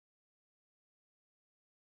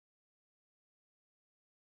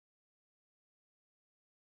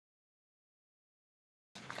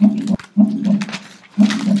What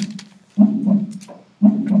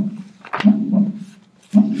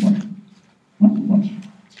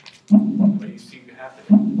do you see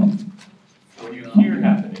happening? What do you hear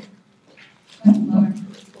happening?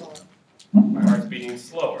 My heart's beating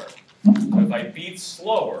slower. So if I beat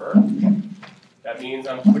slower, that means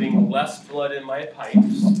I'm putting less blood in my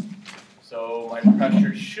pipes. So my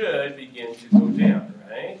pressure should begin to go down,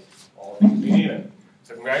 right? All things being even.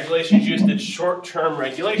 So congratulations, you just did short-term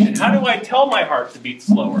regulation. How do I tell my heart to beat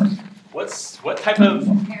slower? What type of?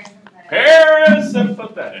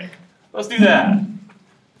 Parasympathetic. Let's do that.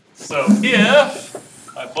 So if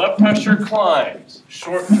my blood pressure climbs,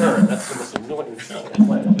 short-term, that's the most annoying sound on the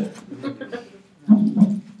planet.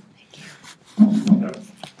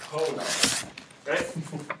 Right?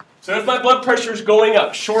 So if my blood pressure is going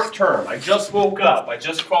up short-term, I just woke up, I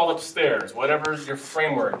just crawled upstairs, whatever your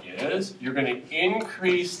framework is, you're going to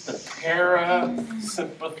increase the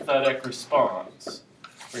parasympathetic response.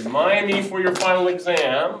 Remind me for your final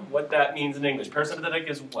exam what that means in English. Parasympathetic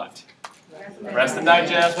is what? Rest and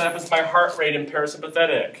digest. What happens to my heart rate in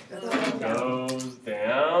parasympathetic? Goes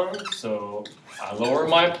down. So I lower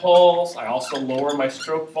my pulse. I also lower my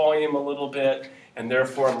stroke volume a little bit, and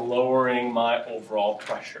therefore I'm lowering my overall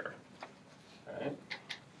pressure. Right?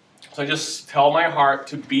 So I just tell my heart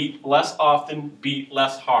to beat less often, beat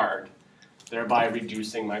less hard, thereby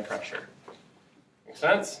reducing my pressure. Make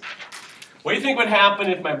sense? What do you think would happen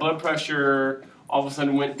if my blood pressure all of a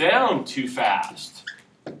sudden went down too fast?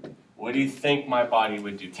 What do you think my body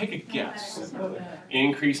would do? Take a guess.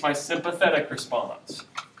 Increase my sympathetic response.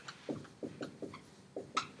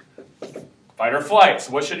 Fight or flight.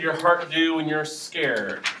 So what should your heart do when you're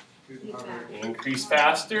scared? Increase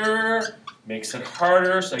faster, makes it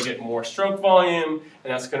harder, so I get more stroke volume,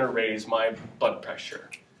 and that's going to raise my blood pressure.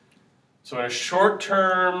 So in a short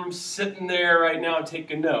term, sitting there right now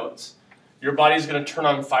taking notes, your body's going to turn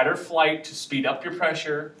on fight or flight to speed up your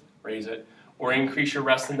pressure, raise it, or increase your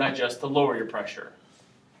rest and digest to lower your pressure.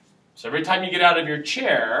 So every time you get out of your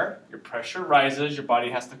chair, your pressure rises, your body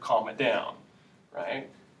has to calm it down, right?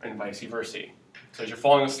 And vice versa. So as you're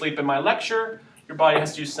falling asleep in my lecture, your body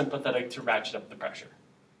has to use sympathetic to ratchet up the pressure.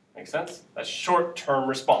 Make sense? That's short-term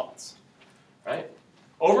response, right?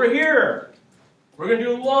 Over here, we're going to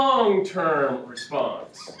do long-term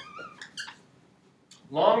response.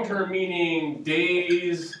 Long-term meaning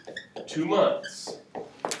days to months.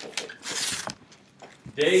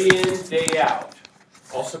 Day in, day out.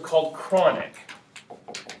 Also called chronic.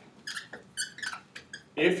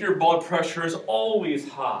 If your blood pressure is always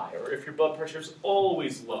high, or if your blood pressure is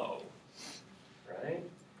always low, right?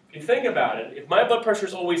 If you think about it, if my blood pressure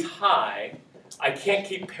is always high, I can't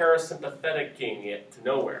keep parasympathetic-ing it to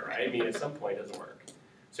nowhere, right? I mean, at some point it doesn't work.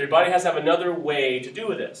 So your body has to have another way to do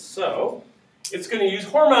this. So it's going to use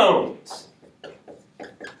hormones.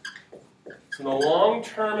 So in the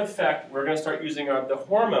long-term effect, we're going to start using the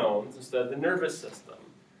hormones instead of the nervous system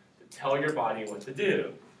to tell your body what to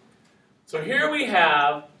do. So here we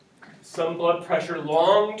have some blood pressure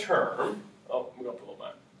long-term. Oh, I'm going to go up a little bit.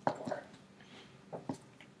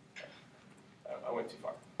 I went too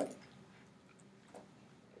far. There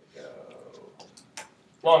we go.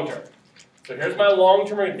 Long-term. So here's my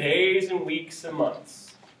long-term days and weeks and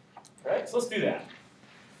months. All right, so let's do that.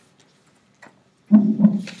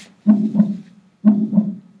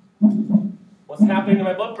 What's happening to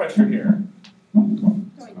my blood pressure here?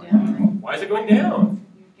 Going down. Why is it going down?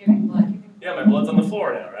 You're giving blood. Yeah, my blood's on the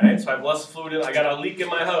floor now, right? So I have less fluid in, I got a leak in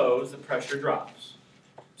my hose, the pressure drops.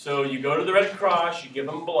 So you go to the Red Cross, you give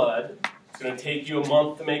them blood. It's going to take you a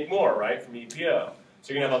month to make more, right, from EPO.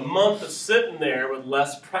 So you're going to have a month of sitting there with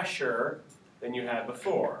less pressure than you had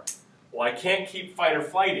before. Well, I can't keep fight or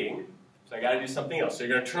flighting, so I got to do something else. So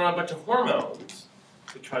you're going to turn on a bunch of hormones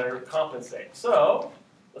to try to compensate. So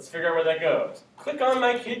let's figure out where that goes. Click on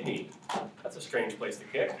my kidney. That's a strange place to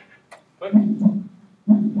kick. Click.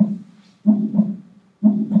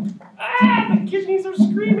 Ah, the kidneys are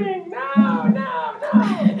screaming. No, no, no.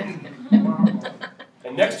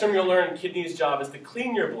 And next time you'll learn kidneys' job is to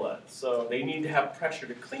clean your blood. So they need to have pressure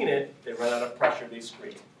to clean it. They run out of pressure, they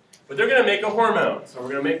scream. But they're going to make a hormone. So we're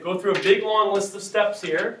going to go through a big long list of steps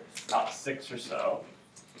here, about 6 or so.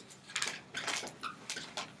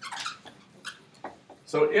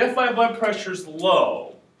 So if my blood pressure's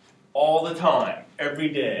low all the time, every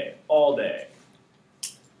day, all day,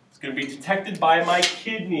 it's going to be detected by my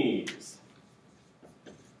kidneys.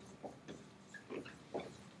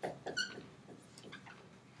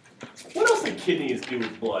 What else do kidneys do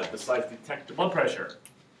with blood besides detect the blood pressure?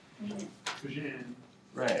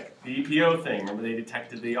 Right, the EPO thing. Remember they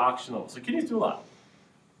detected the oxygen level. So kidneys do a lot.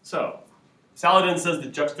 So Saladin says the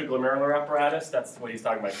juxtaglomerular apparatus, that's what he's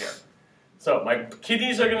talking about here. So my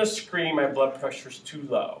kidneys are going to scream my blood pressure's too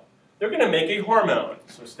low. They're going to make a hormone.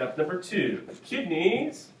 So step number 2,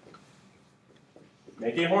 kidneys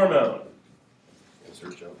make a hormone.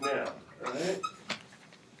 Insert joke now. All right.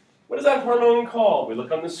 What is that hormone called? We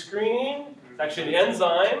look on the screen. It's actually an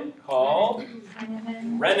enzyme called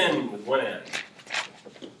renin with one N.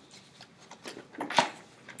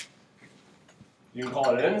 You can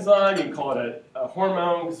call it an enzyme, you can call it a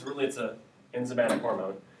hormone, because really it's an enzymatic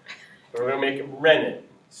hormone. But we're going to make it renin.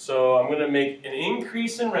 So I'm going to make an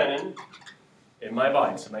increase in renin in my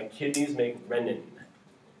body. So my kidneys make renin.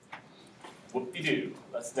 Whoop-de-doo.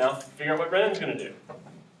 Let's now figure out what renin's going to do.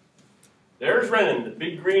 There's renin, the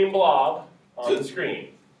big green blob on the screen.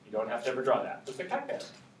 You don't have to ever draw that. Looks like Pac-Man.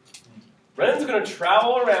 Renin's going to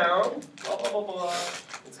travel around, blah, blah, blah, blah.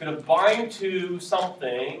 It's going to bind to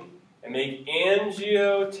something and make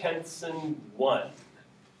angiotensin 1.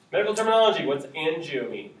 Medical terminology, what's angio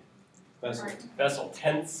mean? Vessel. Vessel.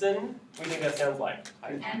 Tensin, what do you think that sounds like?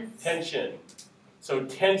 Tension. So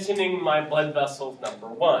tensioning my blood vessels, number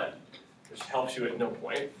 1, which helps you at no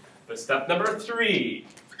point. But step number 3,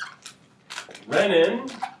 renin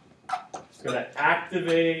is going to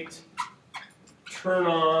activate, turn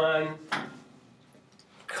on,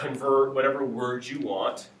 convert, whatever word you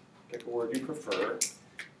want. Pick a word you prefer.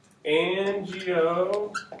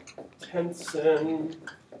 Angiotensin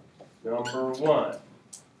number 1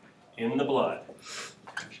 in the blood.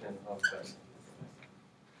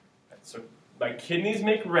 So my kidneys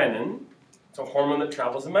make renin, it's a hormone that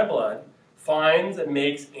travels in my blood, finds and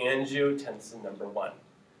makes angiotensin number 1.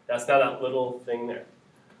 That's now that little thing there.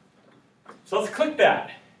 So let's click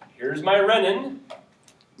that. Here's my renin.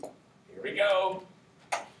 Here we go.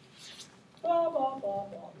 Blah, blah, blah, blah.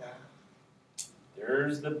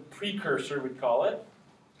 There's the precursor, we'd call it.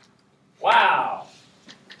 Wow.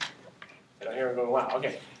 I don't hear him going, wow.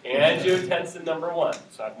 Okay. Angiotensin number 1.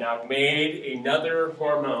 So I've now made another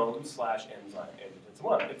hormone slash enzyme, angiotensin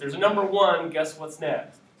 1. If there's a number 1, guess what's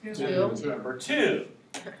next? 2. Number 2.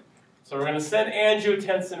 So we're going to send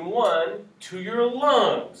angiotensin 1 to your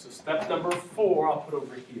lungs. So step number 4, I'll put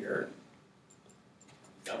over here.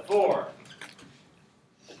 Step 4.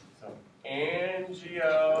 So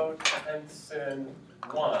angiotensin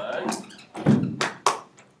 1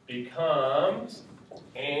 becomes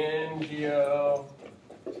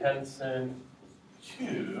angiotensin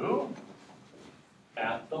 2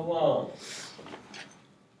 at the lungs.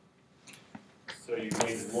 So you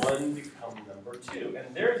made 1 become number 2.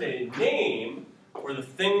 And there's a name for the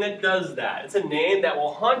thing that does that. It's a name that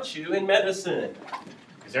will haunt you in medicine,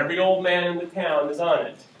 because every old man in the town is on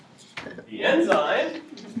it. The enzyme,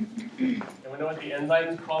 and we know what the enzyme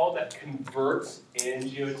is called that converts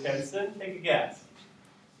angiotensin? Take a guess.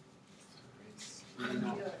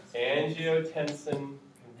 Angiotensin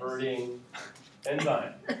converting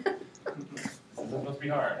enzyme. This isn't supposed to be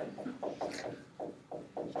hard.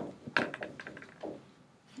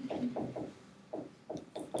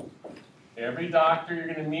 Every doctor you're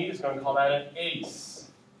going to meet is going to call that an ACE.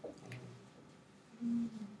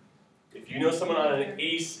 If you know someone on an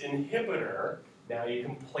ACE inhibitor, now you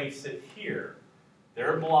can place it here.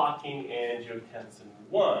 They're blocking angiotensin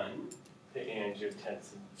 1 to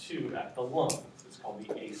angiotensin 2 at the lungs. It's called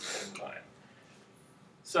the ACE enzyme.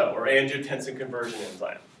 So, or angiotensin conversion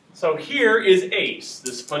enzyme. So here is ACE,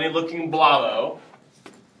 this funny looking blobbo.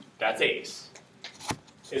 That's ACE.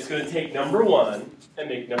 It's going to take number 1 and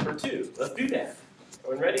make number 2. Let's do that.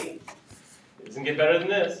 Everyone ready? It doesn't get better than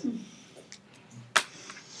this.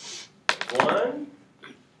 1.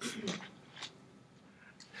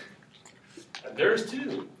 And there's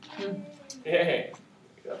 2. Yay.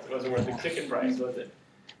 That wasn't worth the ticket price, was it?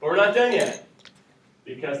 But we're not done yet.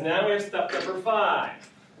 Because now we have step number 5.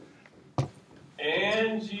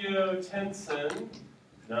 Angiotensin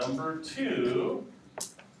number 2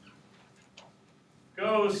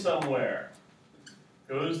 goes somewhere.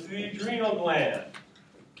 Goes to the adrenal gland.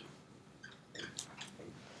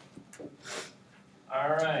 All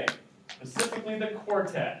right. Specifically the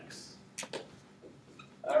cortex.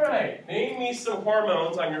 All right. Name me some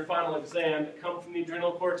hormones on your final exam that come from the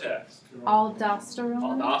adrenal cortex. Aldosterone.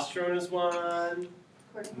 Aldosterone is one.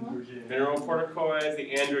 Mineralocorticoids,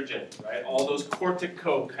 the androgens, right? All those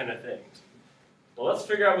cortico kind of things. Well, let's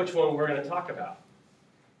figure out which one we're going to talk about.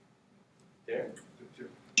 There.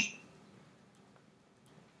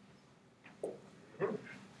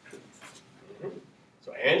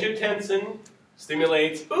 So angiotensin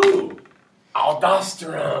stimulates,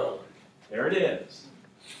 aldosterone. There it is.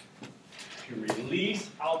 To release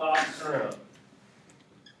aldosterone.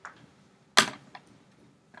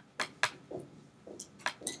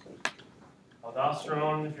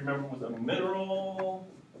 Aldosterone, if you remember, was a mineral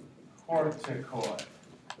corticoid.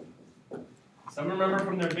 Someone remember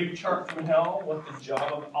from their big chart from hell what the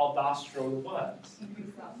job of aldosterone was?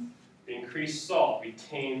 Increase salt,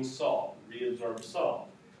 retain salt, reabsorb salt.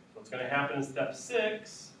 So what's going to happen in step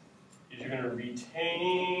 6 is you're going to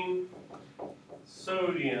retain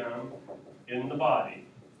sodium in the body,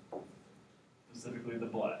 specifically the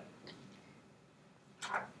blood.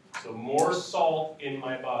 So more salt in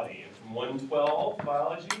my body. And from 112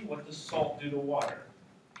 biology, what does salt do to water?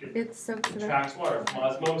 It soaks it up. Attracts water from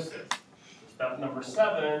osmosis. Step number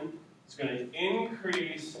 7 is going to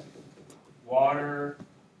increase water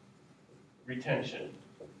retention.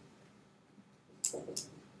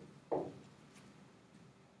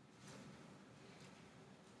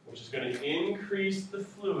 Which is going to increase the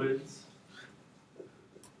fluids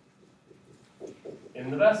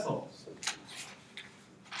in the vessels.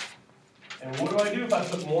 And what do I do if I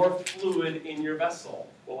put more fluid in your vessel?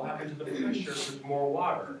 What will happen to the pressure if there's more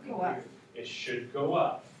water? Go up. It should go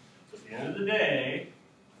up. So at the end of the day,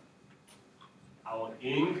 I will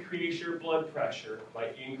increase your blood pressure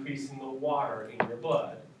by increasing the water in your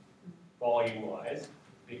blood, volume-wise,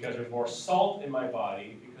 because there's more salt in my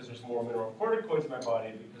body, because there's more mineralocorticoids in my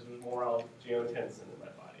body, because there's more angiotensin in my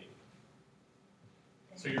body.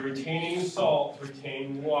 So you're retaining salt to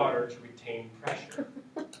retain water to retain pressure,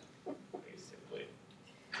 basically.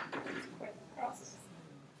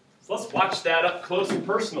 So let's watch that up close and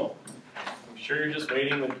personal. I'm sure you're just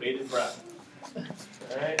waiting with bated breath. All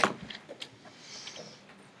right? So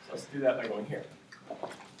let's do that by going here.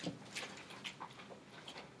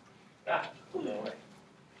 No way.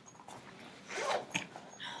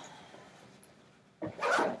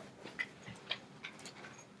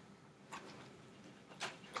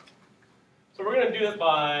 So we're going to do it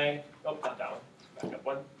by, oh, not that one. Back up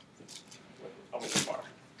one. I'll move too far.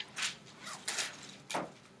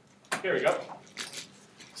 Here we go.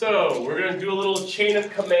 So we're going to do a little chain of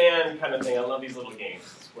command kind of thing. I love these little games.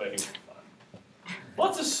 It's what I do for fun.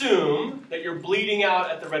 Let's assume that you're bleeding out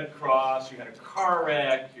at the Red Cross, you had a car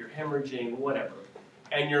wreck, you're hemorrhaging, whatever,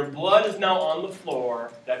 and your blood is now on the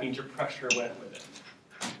floor. That means your pressure went with it.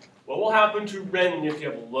 What will happen to renin if you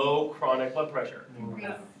have low chronic blood pressure?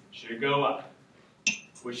 Should go up.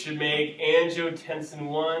 Which should make angiotensin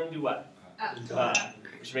 1 do what? Up.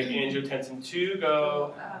 Which should make angiotensin 2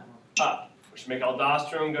 go up. Which should make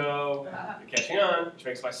aldosterone go. You're catching on. Which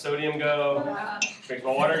makes my sodium go. Which makes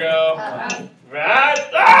my water go.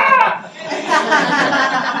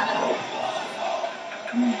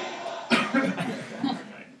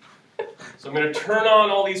 So I'm going to turn on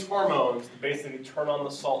all these hormones to basically turn on the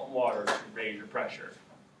salt and water to raise your pressure.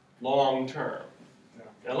 Long term.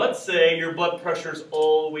 Now let's say your blood pressure is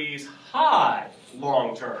always high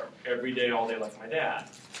long term. Every day, all day like my dad.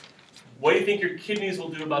 What do you think your kidneys will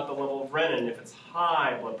do about the level of renin if it's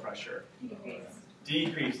high blood pressure?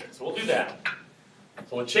 Decrease it. So we'll do that.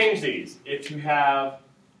 So we'll change these. If you have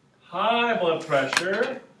high blood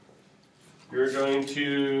pressure, you're going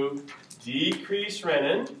to decrease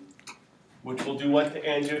renin, which will do what to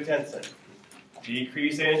angiotensin?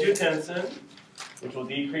 Decrease angiotensin, which will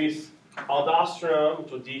decrease aldosterone,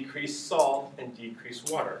 which will decrease salt and decrease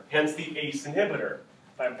water. Hence the ACE inhibitor.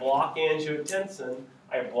 If I block angiotensin,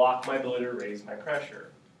 I block my ability to raise my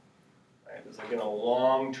pressure. Right? This is again a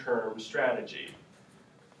long-term strategy.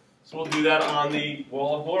 So we'll do that on the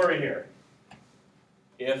wall of glory here.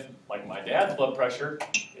 If, like my dad's blood pressure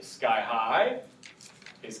is sky high,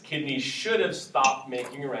 his kidneys should have stopped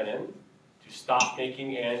making renin, to stop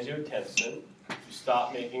making angiotensin, to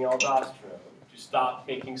stop making aldosterone, to stop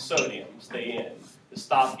making sodium, stay in, to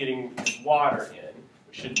stop getting water in,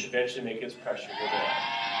 which should eventually make his pressure go down.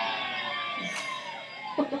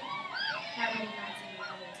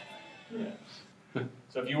 Yeah.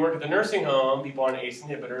 So if you work at the nursing home, people on ACE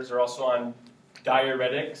inhibitors are also on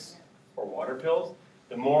diuretics or water pills.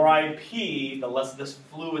 The more I pee, the less of this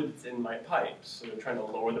fluid that's in my pipes. So they're trying to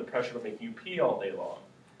lower the pressure by making you pee all day long.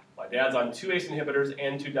 My dad's on 2 ACE inhibitors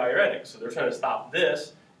and 2 diuretics, so they're trying to stop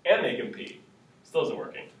this and make him pee. Still isn't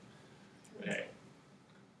working. Okay.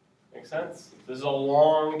 Make sense? This is a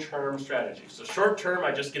long-term strategy. So short-term,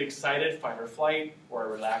 I just get excited, fight or flight, or I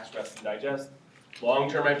relax, rest, and digest.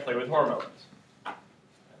 Long-term, I play with hormones.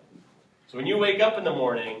 So when you wake up in the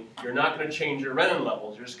morning, you're not going to change your renin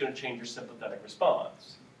levels. You're just going to change your sympathetic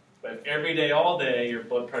response. But if every day, all day, your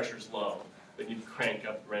blood pressure is low, then you crank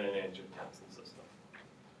up the renin-angiotensin system.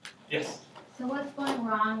 Yes? So what's going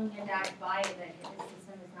wrong in your dad's body that his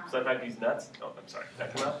system is not? So if I have these nuts? Oh, I'm sorry. Did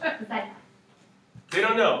that come out? Besides They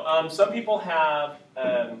don't know. Some people have,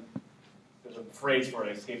 there's a phrase for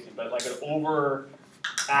it, it escapes me, but like an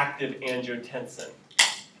active angiotensin.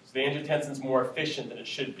 So the angiotensin is more efficient than it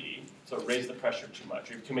should be, so it raises the pressure too much.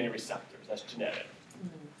 You have too many receptors. That's genetic.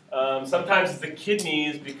 Sometimes the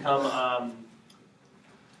kidneys become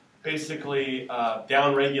basically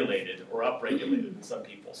down-regulated or up-regulated in some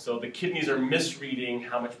people. So the kidneys are misreading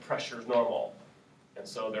how much pressure is normal. And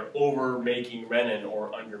so they're over-making renin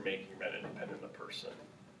or under-making renin, depending on the person.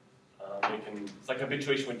 It's like a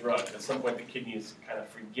habituation with drugs. At some point, the kidneys kind of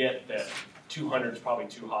forget that 200 is probably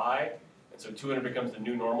too high, and so 200 becomes the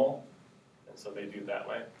new normal, and so they do it that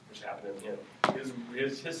way, which happened in him.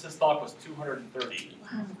 His systolic was 230.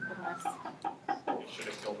 Wow. You should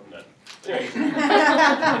have killed him then. Anyway.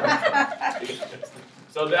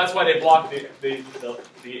 So that's why they block the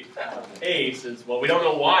ACE. Is, well, we don't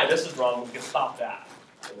know why this is wrong. We can stop that.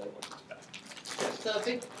 And then we'll just back. So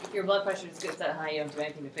if your blood pressure just gets that high, you don't do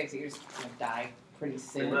anything to fix it, you're just going to die pretty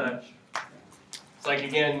soon. Pretty much. It's like,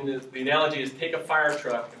 again, the analogy is take a fire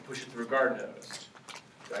truck and push it through a garden hose.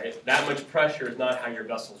 Right? That much pressure is not how your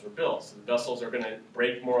vessels are built. So the vessels are going to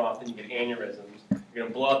break more often. You get aneurysms. You're going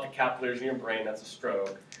to blow out the capillaries in your brain. That's a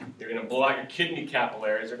stroke. You're going to blow out your kidney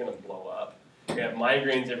capillaries. They're going to blow up. You're going to have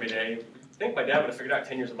migraines every day. I think my dad would have figured out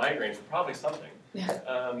 10 years of migraines were probably something. You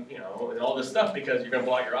know, and all this stuff because you're going to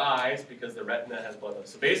blow out your eyes because the retina has blood.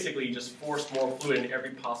 So basically, you just force more fluid into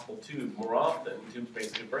every possible tube more often. Tubes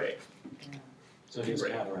basically break. So he's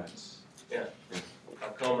cataracts. Yeah.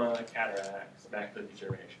 Glaucoma, cataracts, macular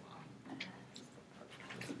degeneration.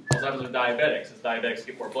 Also happens with diabetics. As diabetics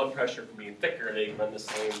get more blood pressure from being thicker, they run the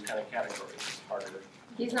same kind of categories. It's harder.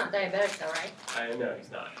 He's not diabetic though, right? I know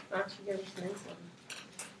he's not. Why don't you give him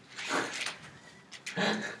some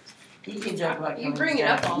insulin? You can joke about You bring it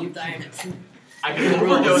up all the time. I can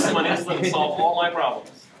overdose on insulin and solve all my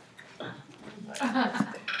problems.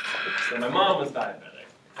 So my mom was diabetic,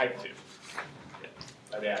 type 2. Yeah.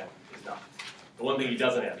 My dad is not. The one thing he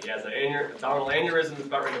doesn't have, he has an abdominal aneurysm that's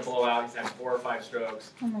about ready to blow out. He's had 4 or 5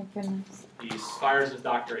 strokes. Oh my goodness. He fires his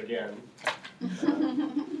doctor again.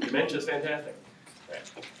 Dementia's fantastic. Right.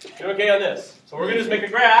 You're okay on this. So we're going to just make a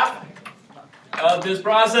graph of this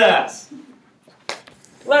process.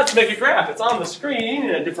 Let's make a graph. It's on the screen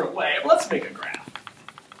in a different way, but let's make a graph.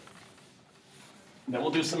 And then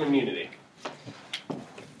we'll do some immunity.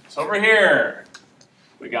 So over here,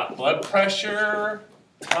 we got blood pressure,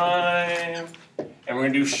 time, and we're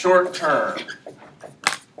going to do short term.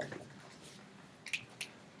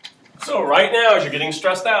 So right now, as you're getting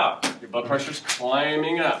stressed out, your blood pressure's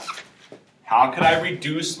climbing up. How could I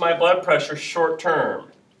reduce my blood pressure short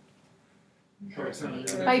term?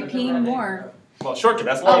 By peeing more. Well, short term,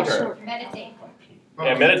 that's long term. Meditate.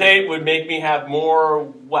 And meditate would make me have more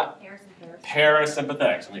what? Parasympathetic.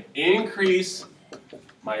 Parasympathetic. So I'm going to increase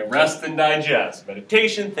my rest and digest.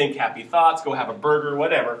 Meditation, think happy thoughts, go have a burger,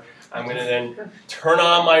 whatever. I'm going to then turn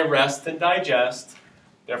on my rest and digest.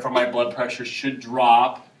 Therefore, my blood pressure should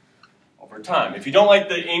drop over time. If you don't like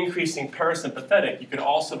the increasing parasympathetic, you could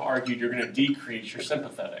also have argued you're going to decrease your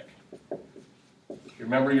sympathetic.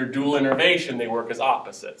 Remember your dual innervation, they work as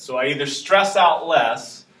opposites. So I either stress out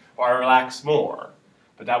less or I relax more,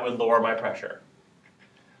 but that would lower my pressure.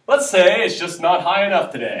 Let's say it's just not high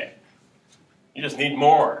enough today. You just need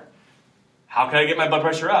more. How can I get my blood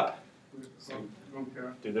pressure up?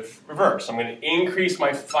 Do the reverse. I'm going to increase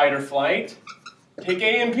my fight or flight. Take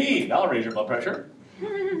AMP, that'll raise your blood pressure.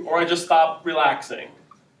 Or I just stop relaxing.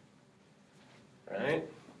 Right?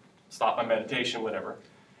 Stop my meditation, whatever.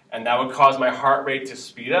 And that would cause my heart rate to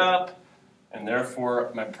speed up, and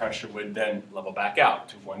therefore my pressure would then level back out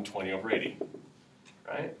to 120/80.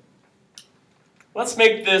 Right? Let's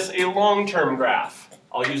make this a long-term graph.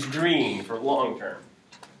 I'll use green for long-term.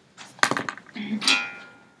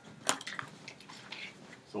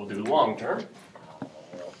 So we'll do long-term.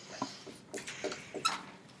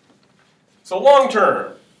 So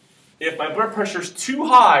long-term, if my blood pressure is too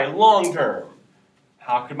high long-term,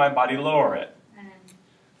 how could my body lower it?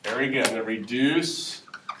 Very good. I'm going to reduce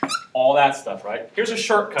all that stuff, right? Here's a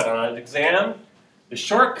shortcut on an exam. The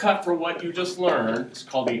shortcut for what you just learned is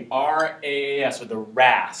called the RAAS, or the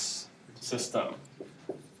RAS system.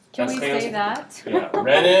 Can we say that? Yeah,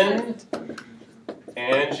 renin,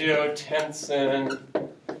 angiotensin,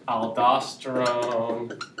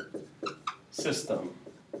 aldosterone system.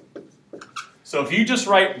 So if you just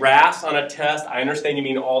write RAS on a test, I understand you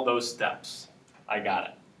mean all those steps. I got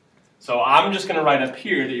it. So I'm just going to write up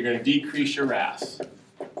here that you're going to decrease your RAS.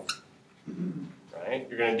 Right?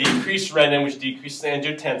 You're going to decrease renin, which decreases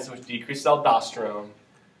angiotensin, which decreases aldosterone,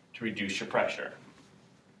 to reduce your pressure.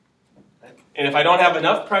 And if I don't have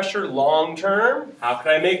enough pressure long term, how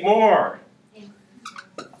can I make more?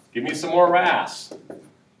 Give me some more RAS.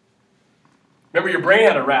 Remember, your brain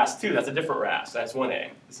had a RAS too. That's a different RAS. That's 1A.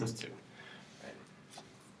 This is 2. Right.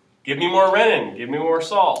 Give me more renin. Give me more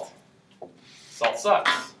salt. Salt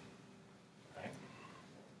sucks. Right.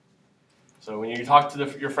 So when you talk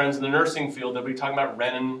to your friends in the nursing field, they'll be talking about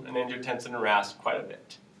renin and angiotensin and RAS quite a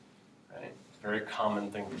bit. Right? Very common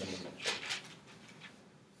thing for them to mention.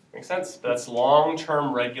 Make sense? But that's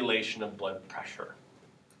long-term regulation of blood pressure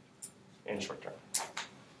in short term.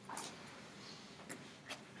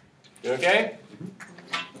 You okay?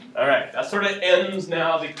 All right, that sort of ends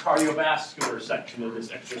now the cardiovascular section of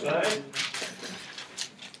this exercise.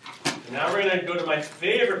 And now we're going to go to my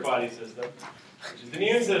favorite body system, which is the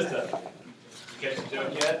immune system. You catch the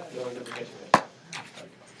joke yet? No one's ever catching it.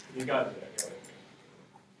 You got it. Okay.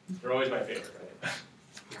 They're always my favorite, right?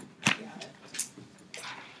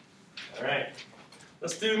 All right,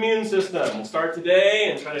 let's do immune system. We'll start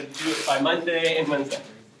today and try to do it by Monday and Wednesday.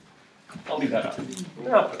 I'll leave that up.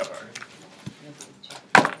 No, I'll put it up already.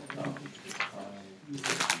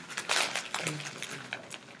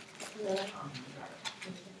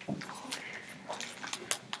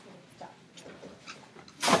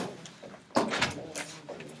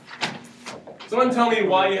 Someone tell me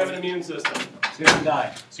why you have an immune system. So you don't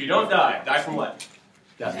die. So you don't die. Die from what?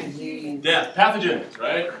 Death. Death. Pathogens,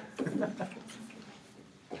 right?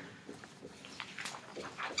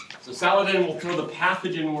 So Saladin will throw the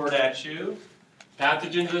pathogen word at you.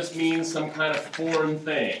 Pathogen just means some kind of foreign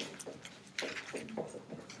thing.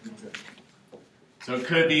 So it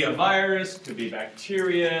could be a virus, could be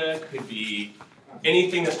bacteria, could be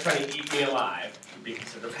anything that's trying to eat me alive. Could be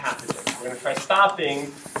considered a pathogen. We're going to try stopping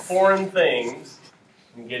foreign things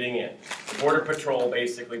from getting in. The Border Patrol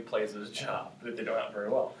basically plays this job, but they don't have very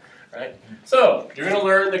well. Right? So, you're going to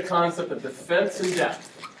learn the concept of defense and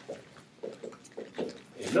death.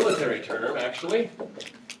 A military term, actually.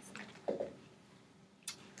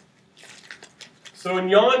 So in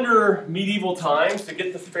yonder medieval times, to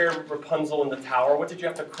get the fair Rapunzel in the tower, what did you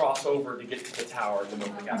have to cross over to get to the tower in the moat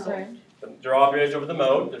of the castle? The drawbridge over the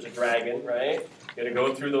moat, there's a dragon, right? You had to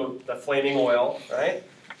go through the flaming oil, right?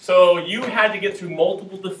 So you had to get through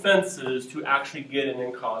multiple defenses to actually get in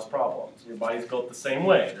and cause problems. Your body's built the same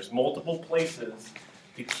way. There's multiple places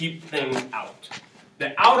to keep things out.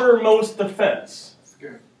 The outermost defense,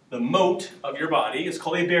 the moat of your body, is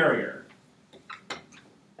called a barrier.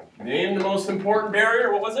 Name the most important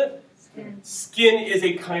barrier, what was it? Skin. Skin is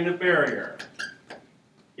a kind of barrier.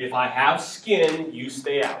 If I have skin, you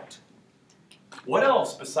stay out. What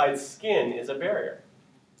else besides skin is a barrier?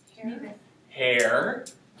 Hair. Hair,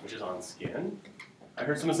 which is on skin. I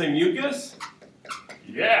heard someone say mucus.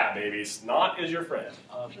 Yeah, baby, snot is your friend.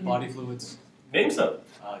 Body fluids. Name some.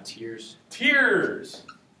 Tears. Tears.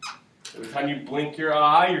 Every time you blink your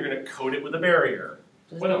eye, you're going to coat it with a barrier.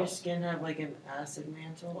 Doesn't What your else? skin have like an acid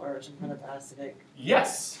mantle or some kind of acidic?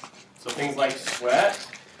 Yes. So things like sweat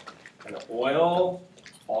and oil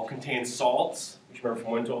all contain salts, which remember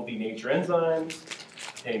from 1 to 12 nature enzymes,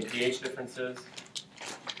 contain pH differences.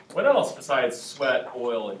 What else besides sweat,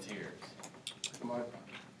 oil, and tears?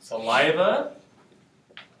 Saliva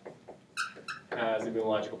has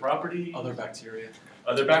immunological properties. Other bacteria.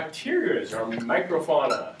 Other bacteria are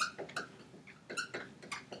microfauna.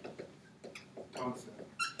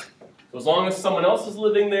 So as long as someone else is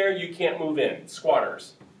living there, you can't move in.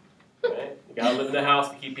 Squatters. Okay? You gotta live in the house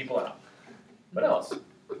to keep people out. What else?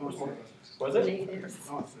 What is it? Natives.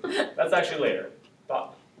 That's actually later.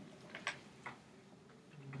 Thought.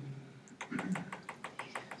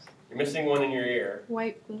 You're missing one in your ear.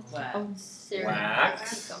 White glue. Wax. Oh,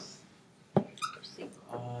 Wax.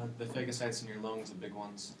 The phagocytes in your lungs, the big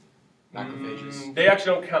ones. Macrophages. They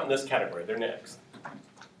actually don't count in this category. They're next.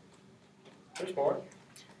 There's more.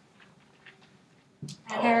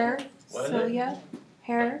 hair, What is it? cilia,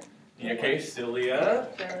 hair. Okay, cilia.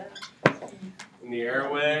 In the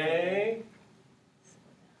airway.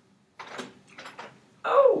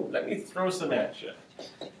 Oh, let me throw some at you.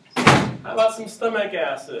 How about some stomach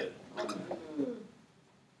acid? You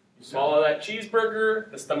swallow that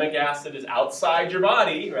cheeseburger, the stomach acid is outside your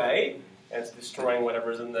body, right? And it's destroying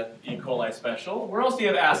whatever's in the E. coli special. Where else do you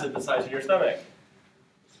have acid besides in your stomach?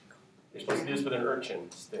 You're supposed to do this with an urchin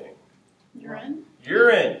sting. Urine.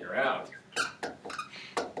 Urine, you're out.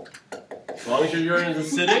 As long as your urine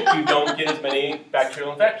is acidic, you don't get as many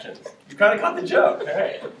bacterial infections. You kind of got the joke. All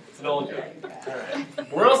right. It's an old joke. All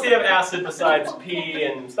right. Where else do you have acid besides pee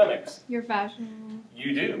and stomachs? Your vaginal.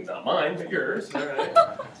 You do. Not mine, but yours. All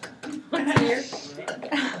right. What's here?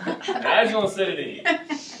 Vaginal acidity.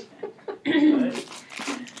 Right.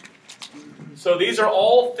 So these are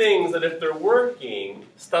all things that if they're working,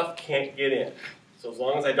 stuff can't get in. So as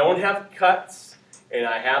long as I don't have cuts and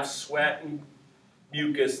I have sweat and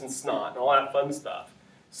mucus and snot and all that fun stuff.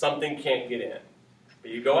 Something can't get in.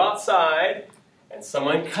 But you go outside and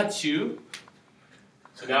someone cuts you.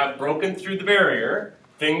 So now I've broken through the barrier.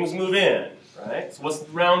 Things move in, right? So what's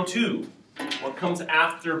round 2? What comes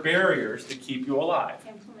after barriers to keep you alive?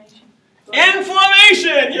 Inflammation.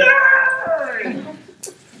 Inflammation! Yay!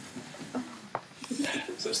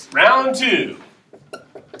 So it's round 2.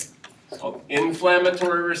 It's called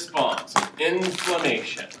inflammatory response.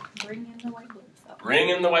 Inflammation. Bring in the white blood cell. Bring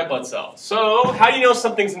in the white blood cells. So how do you know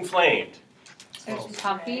something's inflamed? There's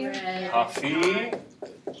puffy, Puffy.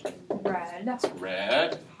 red, It's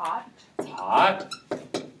red. hot, It's hot.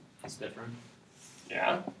 It's different.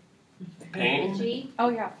 Yeah. Pain. G. oh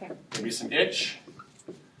yeah, okay. Maybe some itch.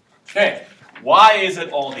 Okay. Why is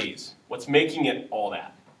it all these? What's making it all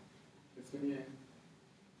that?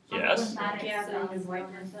 Yes. Lymphatic cells and white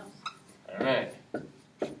blood cells. All right.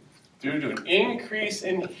 Due to an increase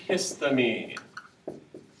in histamine.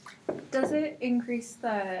 Does it increase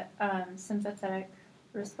the sympathetic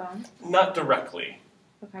response? Not directly.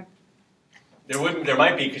 Okay. There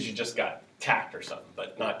might be because you just got attacked or something,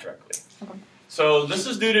 but not directly. Okay. So this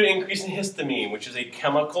is due to an increase in histamine, which is a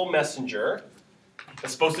chemical messenger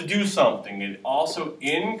that's supposed to do something. It also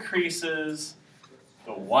increases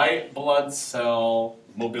the white blood cell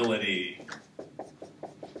mobility.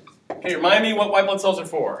 Okay, remind me what white blood cells are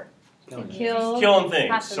for. Killing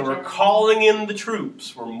things. So we're pathogens. calling in the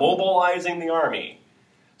troops. We're mobilizing the army.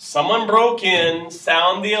 Someone broke in,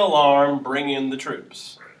 sound the alarm, bring in the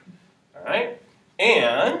troops. All right?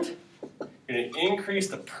 And you're going to increase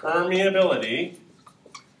the permeability,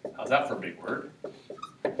 how's that for a big word,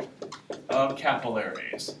 of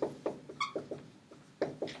capillaries.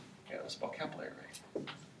 Okay, let's spell capillary.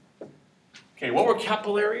 Okay, what were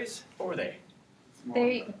capillaries? What were they?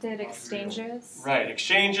 They did exchanges. Right,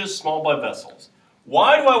 exchanges, small blood vessels.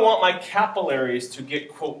 Why do I want my capillaries to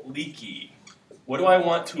get, quote, leaky? What do I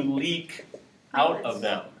want to leak out of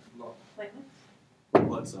them?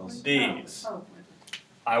 Blood cells. These.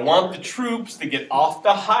 I want the troops to get off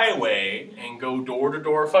the highway and go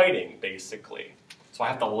door-to-door fighting, basically. So I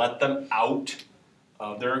have to let them out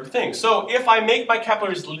of their thing. So if I make my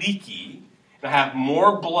capillaries leaky, and I have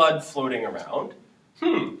more blood floating around,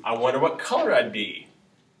 I wonder what color I'd be.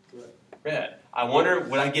 Red. I wonder,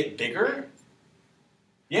 would I get bigger?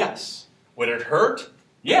 Yes. Would it hurt?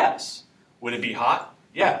 Yes. Would it be hot?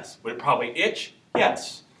 Yes. Would it probably itch?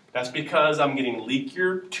 Yes. That's because I'm getting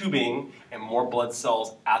leakier tubing and more blood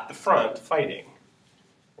cells at the front fighting.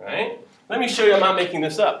 Right? Let me show you, I'm not making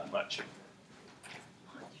this up much.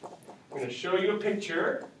 I'm going to show you a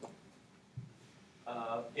picture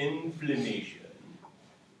of inflammation.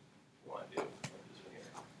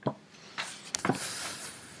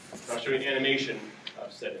 I'll show you an animation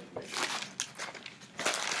of said information.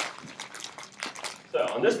 So,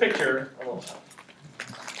 on this picture, okay,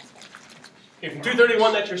 from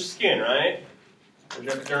 231, that's your skin, right? There's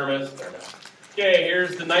your epidermis, dermis. Okay,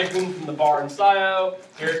 here's the knife wound from the bar in Scio.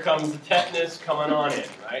 Here comes the tetanus coming on in,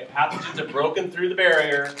 right? Pathogens have broken through the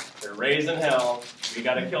barrier. They're raising hell. We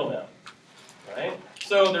got to kill them, right?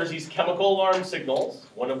 So, there's these chemical alarm signals,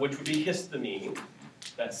 one of which would be histamine,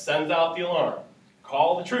 that sends out the alarm.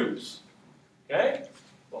 Call the troops. Okay?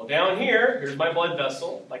 Well, down here, here's my blood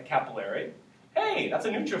vessel, my capillary. Hey, that's a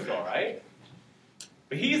neutrophil, right?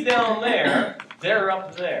 But he's down there, they're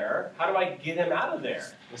up there. How do I get him out of there?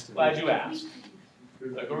 Glad you asked.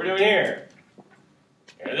 Look what we're doing here.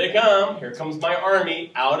 Here they come. Here comes my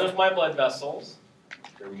army out of my blood vessels.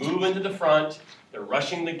 They're moving to the front. They're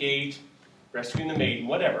rushing the gate, rescuing the maiden,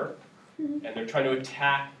 whatever. And they're trying to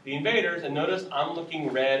attack the invaders. And notice I'm looking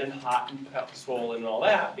red and hot and swollen and all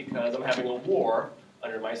that because I'm having a war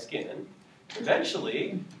under my skin.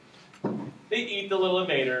 Eventually, they eat the little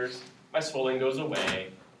invaders, my swelling goes away,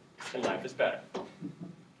 and life is better.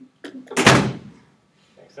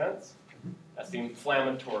 Make sense? That's the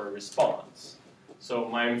inflammatory response. So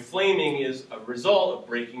my inflaming is a result of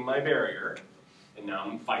breaking my barrier, and now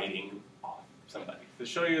I'm fighting off somebody. To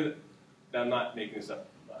show you that I'm not making this up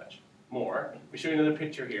much more, let me show you another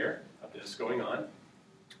picture here of this going on.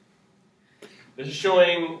 This is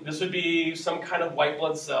showing, this would be some kind of white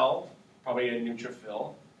blood cell, probably a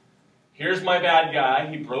neutrophil. Here's my bad guy.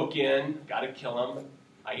 He broke in. Got to kill him.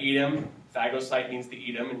 I eat him. Phagocyte means to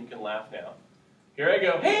eat him, and you can laugh now. Here I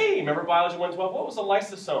go. Hey, remember Biology 112? What was the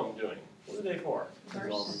lysosome doing? What were they for?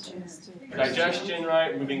 Digestion,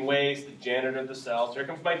 right? Moving waste, the janitor of the cells. Here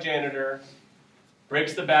comes my janitor.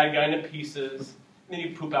 Breaks the bad guy into pieces. And then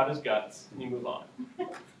you poop out his guts, and you move on.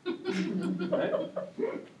 Right?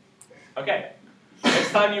 Okay.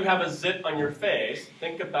 Next time you have a zit on your face,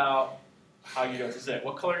 think about how you know it's a zit.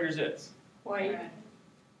 What color are your zits? White.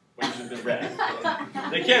 which is the red.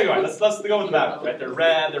 They can go. Let's go with the bad one, right? They're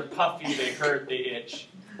red, they're puffy, they hurt, they itch.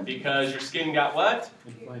 Because your skin got what?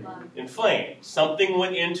 Inflamed. Something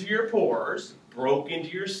went into your pores, broke into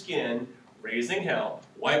your skin, raising hell.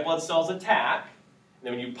 White blood cells attack. And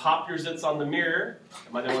then when you pop your zits on the mirror,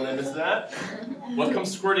 am I the one that missed that? What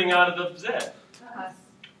comes squirting out of the zit?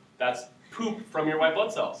 That's poop from your white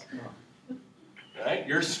blood cells. Right?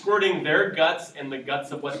 You're squirting their guts and the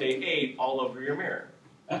guts of what they ate all over your mirror.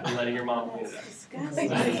 And letting your mom clean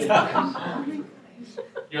it up.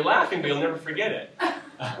 You're laughing, but you'll never forget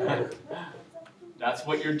it. That's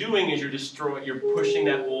what you're doing is you're pushing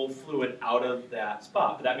that old fluid out of that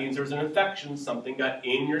spot. But that means there's an infection, something got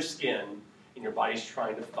in your skin, and your body's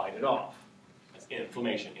trying to fight it off. That's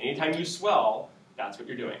inflammation. Anytime you swell, that's what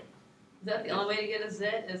you're doing. Is that the only way to get a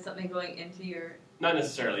zit? Is something going into your... Not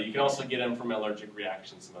necessarily. You can also get them from allergic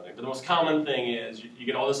reactions and other. But the most common thing is you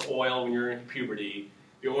get all this oil when you're in puberty.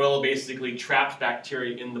 The oil basically traps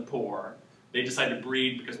bacteria in the pore. They decide to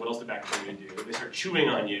breed because what else do bacteria do? They start chewing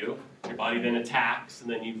on you. Your body then attacks, and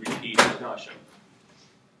then you repeat ad nauseam.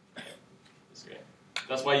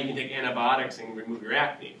 That's why you can take antibiotics and remove your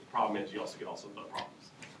acne. The problem is you also get all sorts of other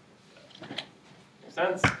problems. Make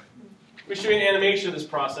sense? Let me show you an animation of this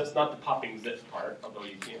process, not the popping zit part, although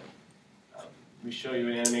you can. Let me show you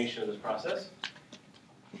an animation of this process.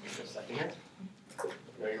 Just a second here. I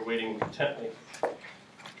know you're waiting intently.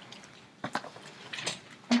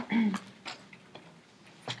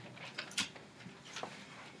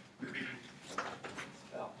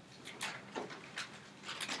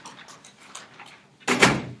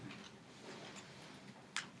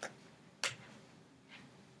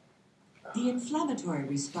 The inflammatory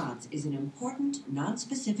response is an important,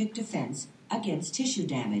 non-specific defense against tissue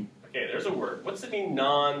damage. Okay, there's a word. What's it mean,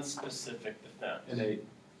 non-specific defense? Innate.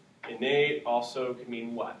 Innate also can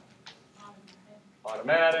mean what?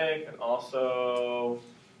 Automatic, and also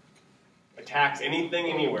attacks anything,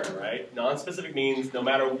 anywhere, right? Non-specific means no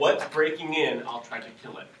matter what's breaking in, I'll try to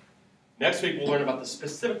kill it. Next week, we'll learn about the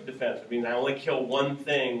specific defense, which means I only kill one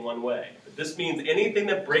thing one way. But this means anything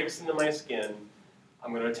that breaks into my skin,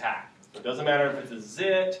 I'm going to attack. So it doesn't matter if it's a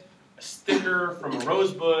zit, a sticker from a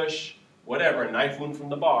rose bush, whatever, a knife wound from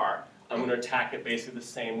the bar, I'm going to attack it basically the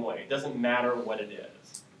same way. It doesn't matter what it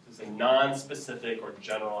is. It's a non-specific or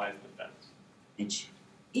generalized defense.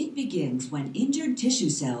 It begins when injured tissue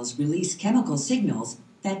cells release chemical signals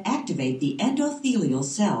that activate the endothelial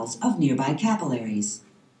cells of nearby capillaries.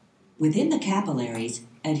 Within the capillaries,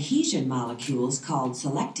 adhesion molecules called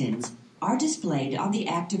selectins are displayed on the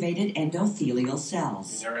activated endothelial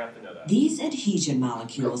cells. You never have to know that. These adhesion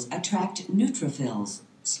molecules attract neutrophils,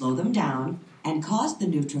 slow them down, and cause the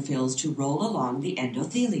neutrophils to roll along the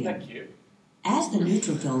endothelium. Thank you. As the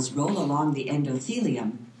neutrophils roll along the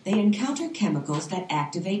endothelium, they encounter chemicals that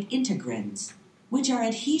activate integrins, which are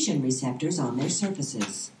adhesion receptors on their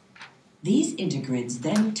surfaces. These integrins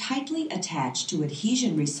then tightly attach to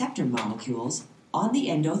adhesion receptor molecules on the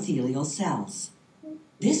endothelial cells.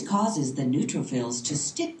 This causes the neutrophils to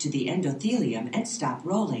stick to the endothelium and stop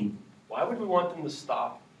rolling. Why would we want them to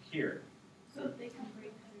stop here? So they can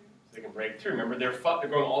break through. So they can break through. Remember, they're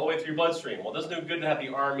going all the way through your bloodstream. Well, it doesn't do good to have the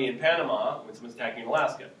army in Panama when someone's attacking in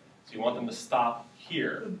Alaska. So you want them to stop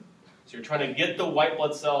here. So you're trying to get the white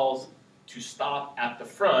blood cells to stop at the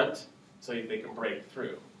front so they can break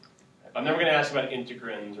through. I'm never going to ask you about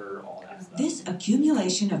integrins or all that stuff. This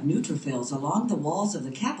accumulation of neutrophils along the walls of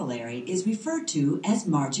the capillary is referred to as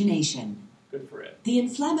margination. Good for it. The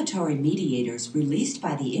inflammatory mediators released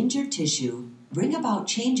by the injured tissue bring about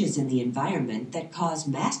changes in the environment that cause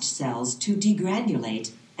mast cells to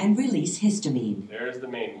degranulate and release histamine. There's the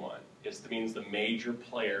main one. Histamine's the major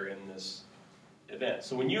player in this event.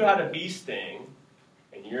 So when you had a bee sting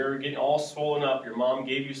and you're getting all swollen up, your mom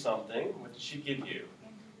gave you something. What did she give you?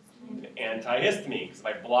 Antihistamine, because if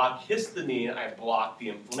I block histamine, I block the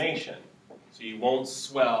inflammation. So you won't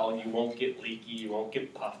swell, you won't get leaky, you won't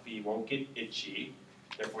get puffy, you won't get itchy.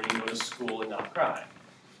 Therefore, you can go to school and not cry.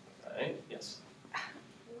 Right? Yes?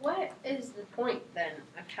 What is the point then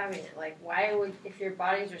of having it? Like, why would, if your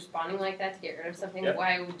body's responding like that to get rid of something, Yep.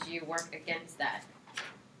 why would you work against that?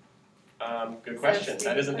 Good So question. stupid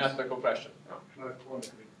That is an question. ethical question.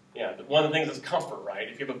 Yeah, one of the things is comfort, right?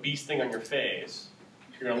 If you have a bee sting on your face,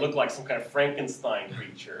 you're going to look like some kind of Frankenstein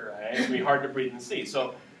creature, right? It's going to be hard to breathe and see.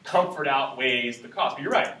 So comfort outweighs the cost. But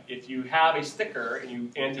you're right. If you have a sticker and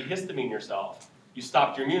you antihistamine yourself, you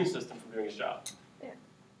stopped your immune system from doing its job. Yeah.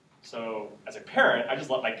 So as a parent, I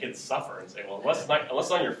just let my kids suffer and say, well, unless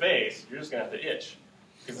it's on your face, you're just going to have to itch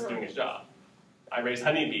because it's doing its job. I raise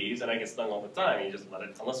honeybees and I get stung all the time. You just let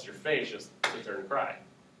it, unless it's your face, just sit there and cry.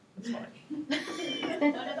 That's fine.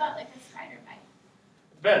 What about like a spider bite?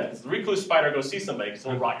 Depends. The recluse spider goes see somebody because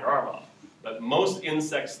someone rot your arm off. But most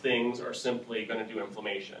insect stings are simply going to do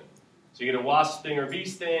inflammation. So you get a wasp sting or bee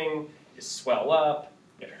sting, you swell up,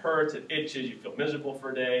 it hurts, it itches, you feel miserable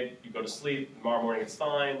for a day, you go to sleep, tomorrow morning it's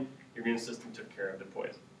fine, your immune system took care of the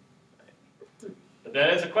poison. Right? But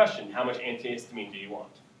that is a question, how much antihistamine do you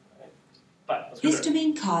want? Right? But let's go through it.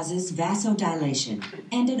 Histamine causes vasodilation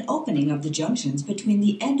and an opening of the junctions between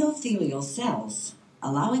the endothelial cells,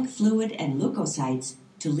 allowing fluid and leukocytes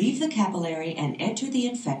to leave the capillary and enter the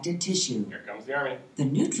infected tissue. Here comes the army. The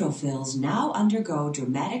neutrophils now undergo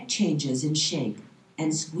dramatic changes in shape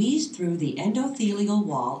and squeeze through the endothelial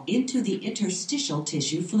wall into the interstitial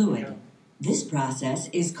tissue fluid. Yeah. This process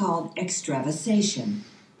is called extravasation.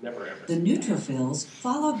 Never ever. The neutrophils,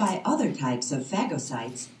 followed by other types of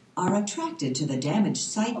phagocytes, are attracted to the damaged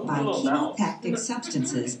site by little mouse. chemotactic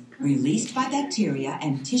substances released by bacteria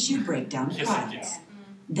and tissue breakdown Yes, products. yeah.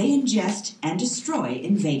 They ingest and destroy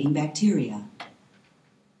invading bacteria.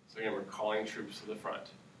 So again, we're calling troops to the front.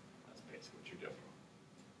 That's basically what you're doing.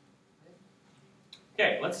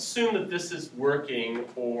 Okay, let's assume that this is working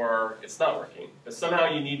or it's not working, but somehow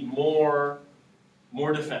you need more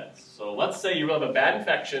defense. So let's say you have a bad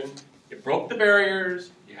infection, you broke the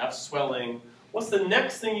barriers, you have swelling. What's the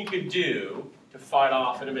next thing you could do to fight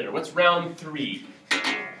off an invader? What's round 3?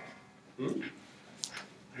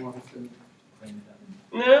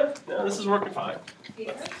 No, this is working fine.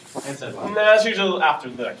 No, that's usually after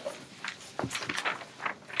the next one.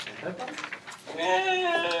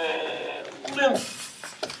 Lymph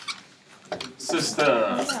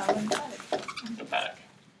system. Lymphatic.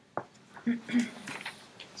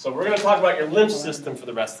 So we're going to talk about your lymph system for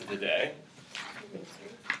the rest of the day.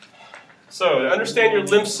 So to understand your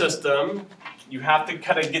lymph system, you have to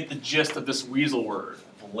kind of get the gist of this weasel word,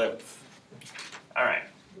 lymph. All right.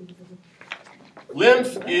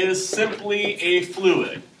 Lymph is simply a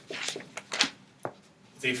fluid.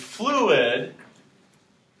 It's a fluid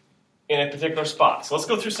in a particular spot. So let's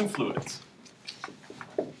go through some fluids.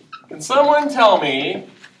 Can someone tell me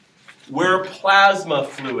where plasma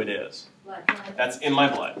fluid is? That's in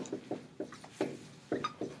my blood.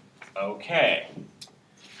 Okay.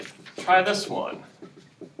 Try this one.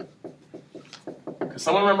 Does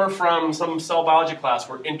someone remember from some cell biology class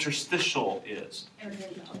where interstitial is?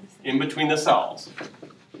 In between the cells.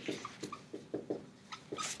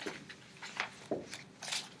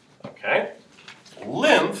 Okay.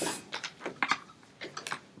 Lymph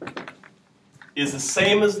is the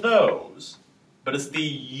same as those, but it's the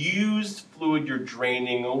used fluid you're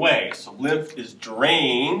draining away. So lymph is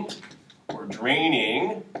drained or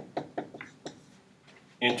draining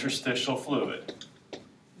interstitial fluid.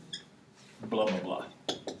 Blah, blah, blah.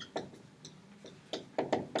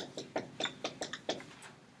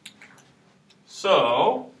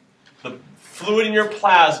 So, the fluid in your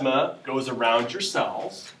plasma goes around your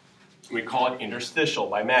cells, and we call it interstitial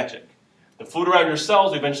by magic. The fluid around your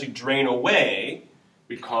cells we eventually drain away,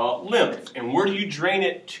 we call it lymph. And where do you drain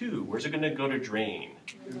it to? Where's it going to go to drain?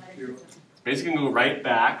 It's basically going to go right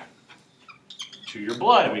back to your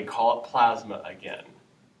blood, and we call it plasma again.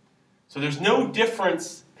 So there's no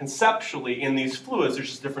difference conceptually in these fluids, there's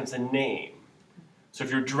just a difference in name. So if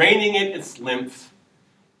you're draining it, it's lymph.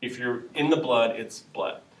 If you're in the blood, it's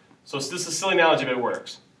blood. So this is a silly analogy, but it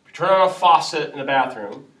works. If you turn on a faucet in a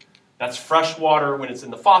bathroom, that's fresh water when it's in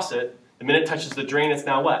the faucet. The minute it touches the drain, it's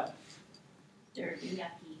now what? Dirty,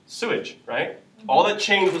 yucky. Sewage, right? All that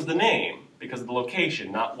changed was the name because of the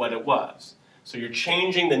location, not what it was. So you're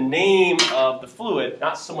changing the name of the fluid,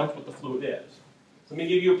 not so much what the fluid is. So let me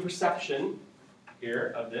give you a perception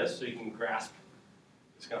here of this so you can grasp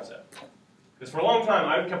this concept. Because for a long time,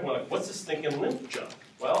 I've kept going, what's this thinking lymph junk?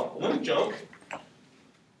 Well, lymph junk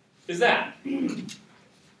is that.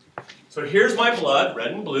 So here's my blood,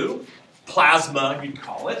 red and blue, plasma, you'd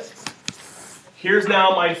call it. Here's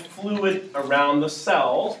now my fluid around the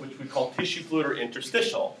cells, which we call tissue fluid or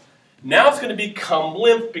interstitial. Now it's going to become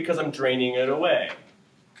lymph because I'm draining it away.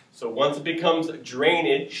 So once it becomes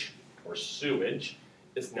drainage or sewage,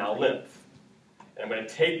 it's now lymph. And I'm going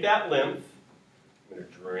to take that lymph, I'm going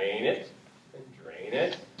to drain it, and drain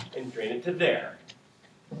it, and drain it to there.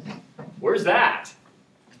 Where's that?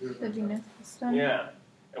 The venous system. Yeah.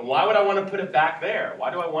 And why would I want to put it back there? Why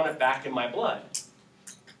do I want it back in my blood?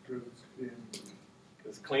 Because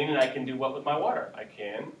it's clean and I can do what with my water? I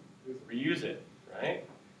can reuse it, right?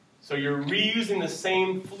 So you're reusing the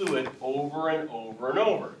same fluid over and over and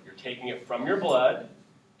over. You're taking it from your blood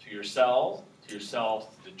to your cells to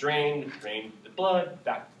the drain to the blood,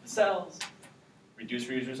 back to the cells. Reduce,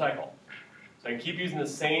 reuse, recycle. So I can keep using the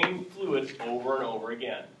same fluid over and over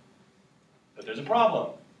again. But there's a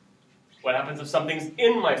problem. What happens if something's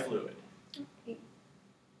in my fluid? And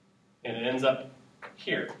it ends up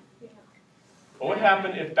here. What would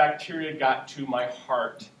happen if bacteria got to my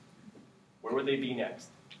heart? Where would they be next?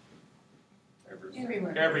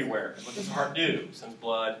 Everywhere. Everywhere. What does the heart do? It sends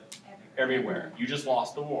blood everywhere. You just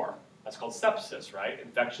lost the war. That's called sepsis, right?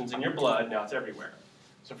 Infections in your blood, now it's everywhere.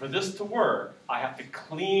 So for this to work, I have to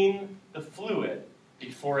clean the fluid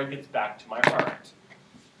before it gets back to my heart.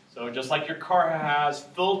 So just like your car has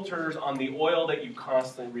filters on the oil that you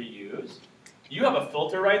constantly reuse, you have a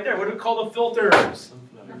filter right there. What do we call the filters?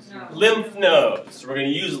 Lymph nodes. So we're going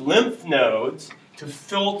to use lymph nodes to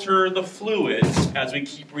filter the fluids as we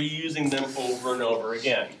keep reusing them over and over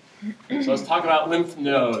again. So let's talk about lymph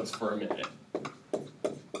nodes for a minute.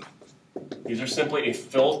 These are simply a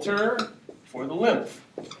filter for the lymph,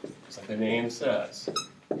 just like the name says.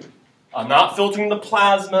 I'm not filtering the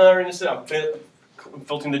plasma or anything, I'm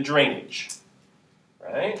filtering the drainage,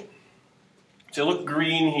 right? So they look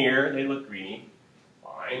green here, they look greeny,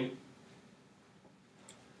 fine.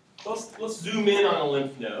 Let's zoom in on a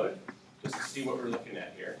lymph node, just to see what we're looking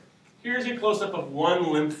at here. Here's a close-up of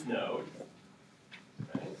one lymph node.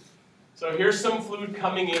 Okay. So here's some fluid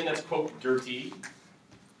coming in that's, quote, dirty.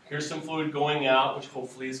 Here's some fluid going out, which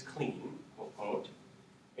hopefully is clean, quote, quote.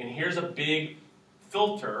 And here's a big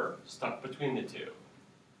filter stuck between the two.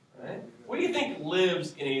 Right? What do you think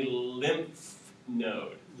lives in a lymph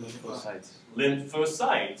node? Lymphocytes.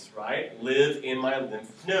 Lymphocytes, right, live in my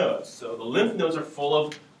lymph nodes. So the lymph nodes are full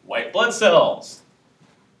of white blood cells.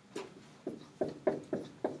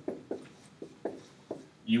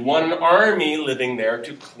 You want an army living there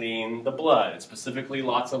to clean the blood, specifically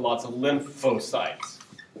lots and lots of lymphocytes.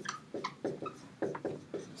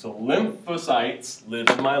 So lymphocytes live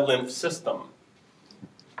in my lymph system.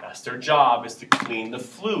 That's their job, is to clean the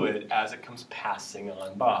fluid as it comes passing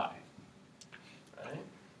on by. Right?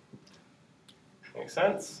 Make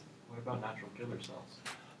sense? What about natural killer cells?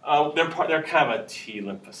 They're kind of a T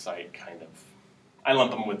lymphocyte, kind of. I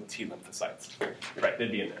lump them with T lymphocytes. You're right,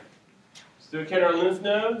 they'd be in there. Let's do a count on lymph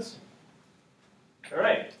nodes. All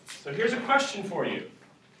right, so here's a question for you.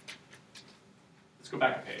 Let's go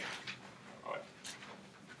back a page. All right.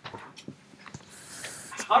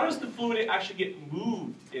 How does the fluid actually get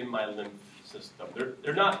moved in my lymph system?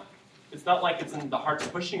 They're not. It's not like it's in the heart's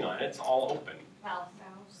pushing on it. It's all open.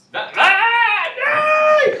 Valves.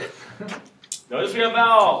 Notice we have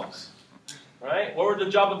valves, right? What were the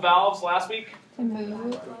job of valves last week? To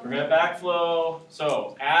move. Prevent backflow.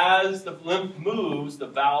 So as the lymph moves, the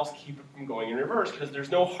valves keep it from going in reverse because there's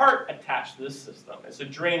no heart attached to this system. It's a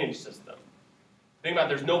drainage system. Think about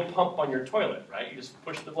it, there's no pump on your toilet, right? You just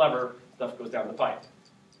push the lever, stuff goes down the pipe.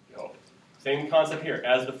 Same concept here.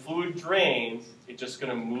 As the fluid drains, it's just going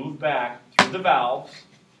to move back through the valves,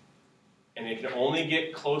 and it can only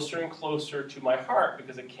get closer and closer to my heart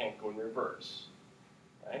because it can't go in reverse.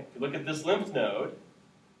 Right? If you look at this lymph node,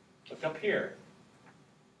 look up here.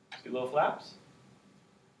 See little flaps?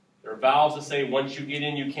 There are valves that say once you get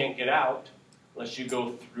in, you can't get out unless you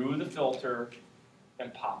go through the filter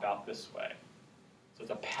and pop out this way. So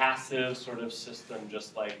it's a passive sort of system,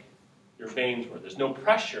 just like your veins were. There's no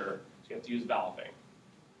pressure, so you have to use valving.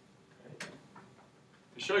 Okay.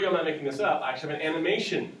 To show you I'm not making this up, I actually have an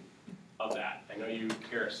animation of that. I know you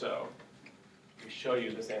care so. Let me show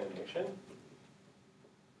you this animation.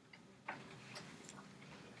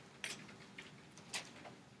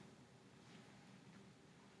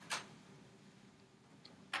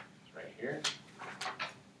 It's right here.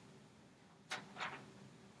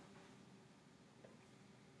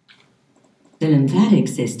 The lymphatic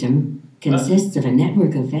system consists of a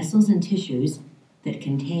network of vessels and tissues that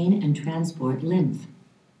contain and transport lymph.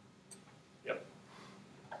 Yep.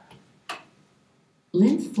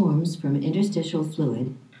 Lymph forms from interstitial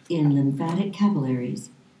fluid in lymphatic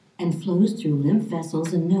capillaries and flows through lymph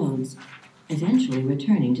vessels and nodes, eventually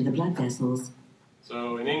returning to the blood vessels.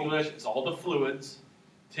 So in English, it's all the fluids,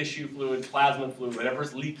 tissue fluid, plasma fluid,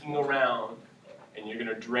 whatever's leaking around, and you're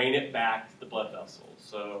going to drain it back to the blood vessels.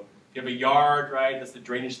 So if you have a yard, right, that's the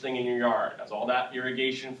drainage thing in your yard. As all that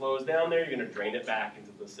irrigation flows down there, you're going to drain it back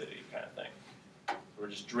into the city kind of thing. So we're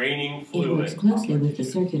just draining fluid. It works closely with the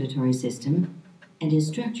circulatory system and is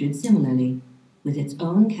structured similarly, with its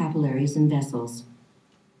own capillaries and vessels.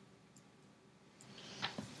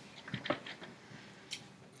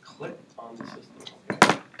 Click on the system.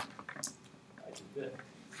 Okay. I did it.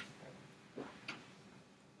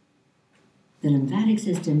 The lymphatic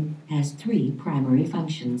system has three primary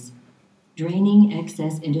functions: draining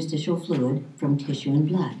excess interstitial fluid from tissue and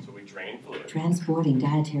blood, So we drain fluid. transporting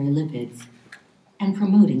dietary lipids, and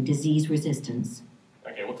promoting disease resistance.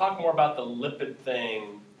 Okay, we'll talk more about the lipid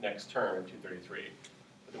thing next term, 233.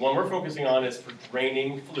 But the one we're focusing on is for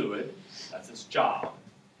draining fluid. That's its job.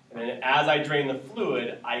 And then as I drain the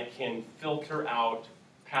fluid, I can filter out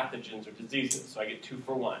pathogens or diseases. So I get 2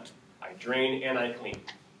 for 1. I drain and I clean.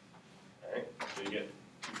 All right, so you get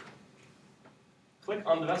 2. Click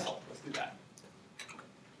on the vessel. Let's do that.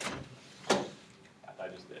 As I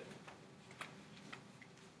just did.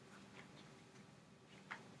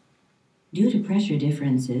 Due to pressure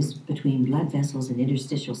differences between blood vessels and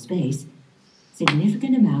interstitial space,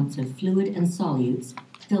 significant amounts of fluid and solutes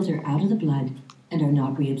filter out of the blood and are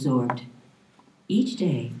not reabsorbed. Each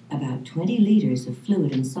day, about 20 liters of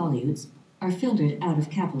fluid and solutes are filtered out of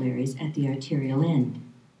capillaries at the arterial end.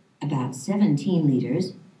 About 17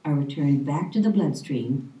 liters are returned back to the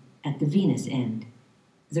bloodstream at the venous end.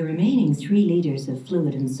 The remaining 3 liters of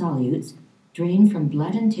fluid and solutes drain from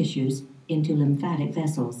blood and tissues into lymphatic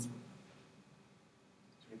vessels.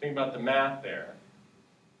 Think about the math there.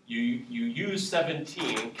 You used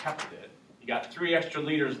 17, kept it. You got 3 extra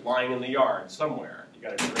liters lying in the yard somewhere. You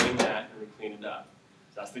got to drain that and clean it up.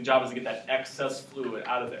 So that's the job, is to get that excess fluid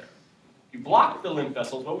out of there. If you block the lymph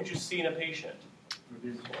vessels, what would you see in a patient?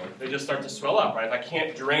 They just start to swell up, right? If I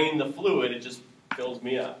can't drain the fluid, it just fills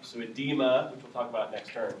me up. So edema, which we'll talk about next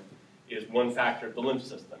term, is one factor of the lymph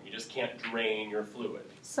system. You just can't drain your fluid.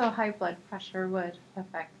 So high blood pressure would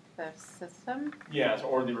affect the system? Yeah,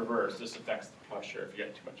 or the reverse. This affects the pressure if you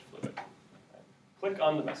get too much fluid. Right. Click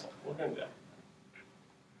on the vessel. We're going to do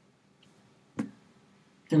that.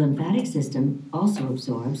 The lymphatic system also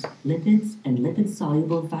absorbs lipids and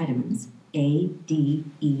lipid-soluble vitamins A, D,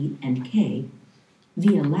 E, and K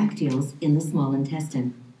via lacteals in the small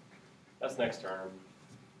intestine. That's next term.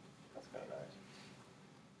 That's kind of nice.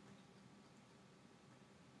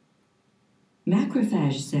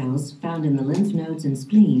 Macrophage cells found in the lymph nodes and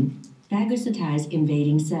spleen phagocytize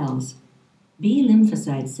invading cells. B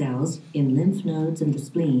lymphocyte cells in lymph nodes and the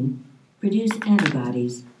spleen produce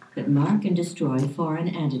antibodies that mark and destroy foreign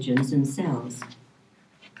antigens in cells.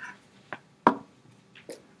 Right.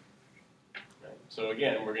 So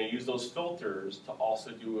again, we're going to use those filters to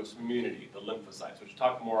also do some immunity, the lymphocytes, which we'll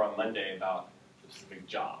talk more on Monday about specific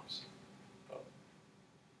jobs.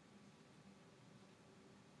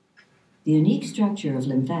 The unique structure of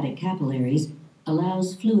lymphatic capillaries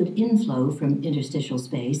allows fluid inflow from interstitial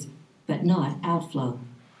space, but not outflow.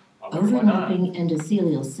 Overlapping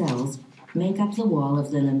endothelial cells make up the wall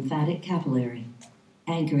of the lymphatic capillary.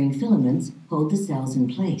 Anchoring filaments hold the cells in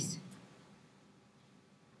place.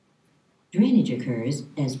 Drainage occurs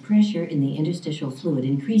as pressure in the interstitial fluid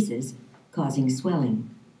increases, causing swelling.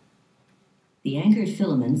 The anchored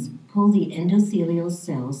filaments pull the endothelial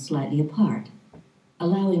cells slightly apart,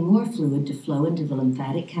 allowing more fluid to flow into the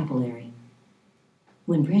lymphatic capillary.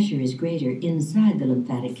 When pressure is greater inside the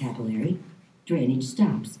lymphatic capillary, drainage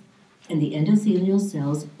stops, and the endothelial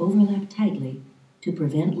cells overlap tightly to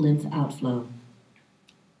prevent lymph outflow.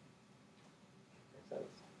 Makes sense.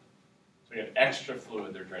 So you have extra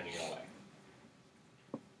fluid they're draining away.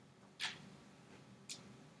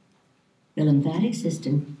 The lymphatic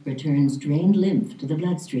system returns drained lymph to the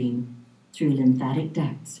bloodstream through lymphatic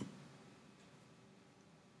ducts.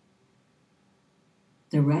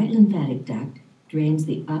 The right lymphatic duct drains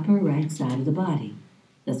the upper right side of the body.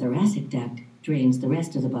 The thoracic duct drains the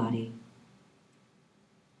rest of the body.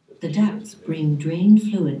 The ducts bring drained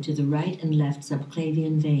fluid to the right and left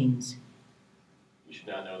subclavian veins. You should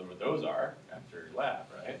now know what those are after your lab,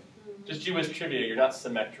 right? Just you as trivia, you're not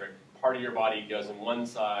symmetric. Part of your body goes in one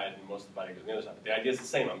side and most of the body goes on the other side. But the idea is the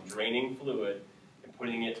same. I'm draining fluid and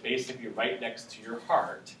putting it basically right next to your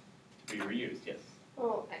heart to be reused. Yes?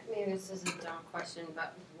 Well, maybe this is a dumb question,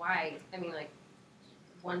 but why? I mean, like,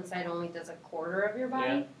 one side only does a quarter of your body,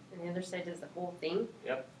 Yeah. and the other side does the whole thing?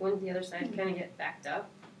 Yep. Wouldn't the other side kind of get backed up?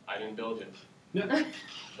 I didn't build it.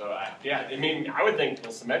 So, I mean, I would think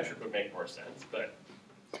the symmetric would make more sense, but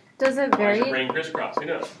Does it why is your vary? brain crisscross? Who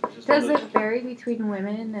knows? It's just Does one of it vary between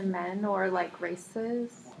women and men, or like races?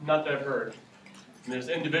 those- Not that I've heard. And there's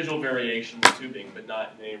individual variations in tubing, but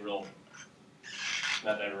not in any real,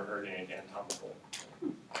 not that I've ever heard any anatomical.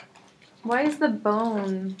 Why is the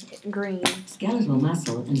bone green? Skeletal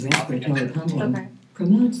muscle and respiratory pumping Okay.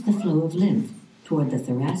 promotes the flow of lymph toward the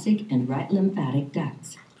thoracic and right lymphatic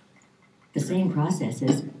ducts. The same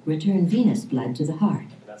processes return venous blood to the heart.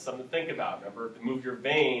 And that's something to think about. Remember, to move your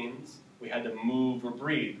veins, we had to move or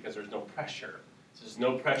breathe because there's no pressure. So there's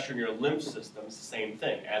no pressure in your lymph system. It's the same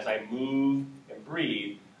thing. As I move and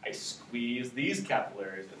breathe, I squeeze these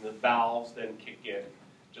capillaries, and the valves then kick in,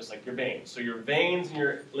 just like your veins. So your veins and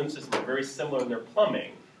your lymph system are very similar in their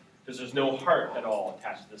plumbing because there's no heart at all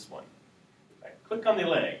attached to this one. Right. Click on the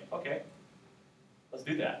leg. Okay. Let's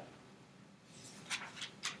do that.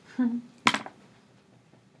 There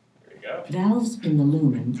you go. Valves in the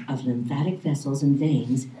lumen of lymphatic vessels and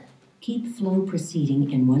veins keep flow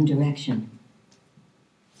proceeding in one direction.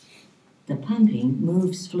 The pumping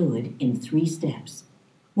moves fluid in 3 steps.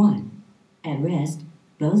 1. At rest,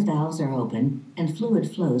 both valves are open and fluid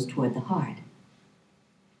flows toward the heart.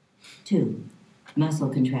 2. Muscle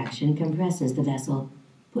contraction compresses the vessel,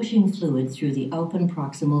 pushing fluid through the open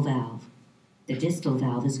proximal valve. The distal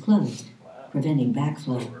valve is closed, preventing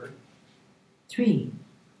backflow. 3.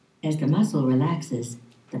 As the muscle relaxes,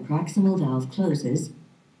 the proximal valve closes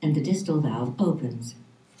and the distal valve opens,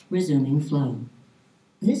 resuming flow.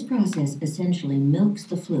 This process essentially milks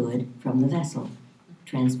the fluid from the vessel,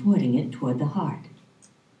 transporting it toward the heart.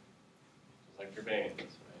 Just like your veins,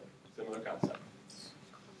 right? Similar concept.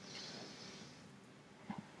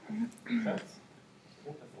 Makes sense? I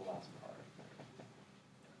think that's the last part.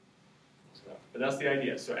 But that's the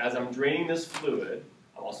idea. So as I'm draining this fluid,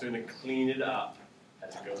 I'm also going to clean it up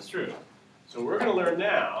as it goes through. So what we're going to learn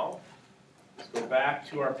now is go back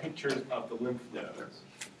to our pictures of the lymph nodes.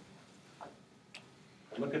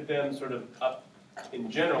 And look at them sort of up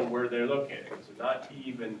in general where they're located. So not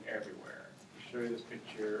even everywhere. I'll show you this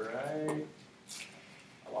picture right.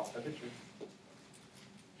 I lost my picture.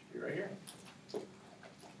 Should be right here. Did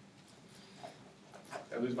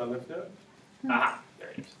I lose my lymph node? Aha, there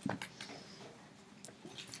it is.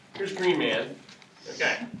 Here's Green Man.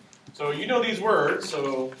 Okay. So you know these words,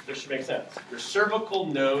 so this should make sense. Your cervical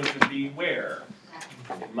nodes would be where?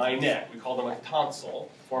 In my neck. We call them a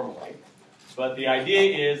tonsil, formally. But the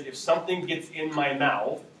idea is if something gets in my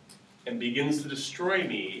mouth and begins to destroy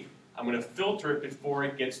me, I'm going to filter it before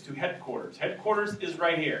it gets to headquarters. Headquarters is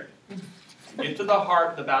right here. You get to the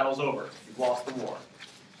heart, the battle's over. You've lost the war.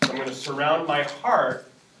 So I'm going to surround my heart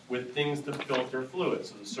with things to filter fluid.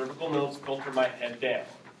 So the cervical nodes filter my head down.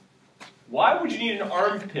 Why would you need an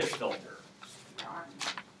armpit filter?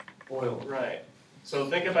 Oil. Right. So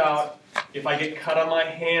think about if I get cut on my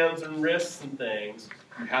hands and wrists and things,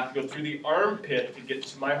 I have to go through the armpit to get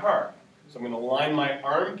to my heart. So I'm going to line my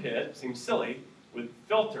armpit, seems silly, with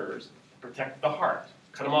filters to protect the heart.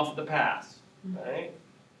 Cut them off at the pass. Right?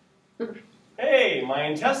 Hey, my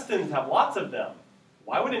intestines have lots of them.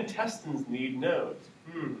 Why would intestines need nodes?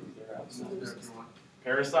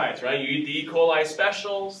 Parasites, right? You eat the E. coli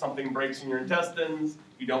special, something breaks in your intestines,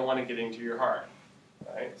 you don't want to get into your heart.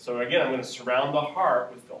 Right? So again, I'm going to surround the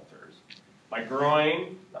heart with filters. My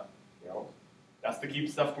groin, that's to keep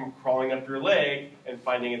stuff from crawling up your leg and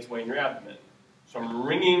finding its way in your abdomen. So I'm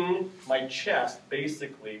ringing my chest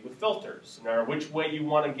basically with filters. No matter which way you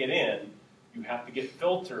want to get in, you have to get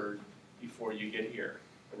filtered before you get here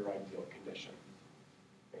in the ideal condition.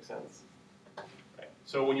 Make sense? Right.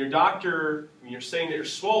 So when you're saying that you're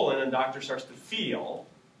swollen and the doctor starts to feel,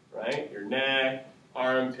 right, your neck,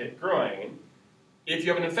 armpit, groin, if you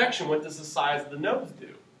have an infection, what does the size of the nodes do?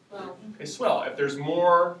 They swell. If there's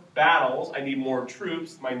more battles, I need more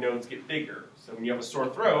troops, my nodes get bigger. So when you have a sore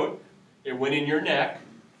throat, it went in your neck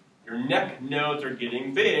nodes are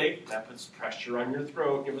getting big, that puts pressure on your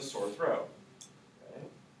throat, you have a sore throat. Okay?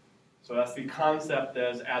 So that's the concept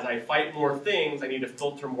as I fight more things, I need to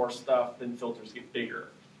filter more stuff, then filters get bigger.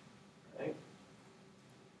 Okay?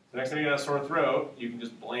 So next time you got a sore throat, you can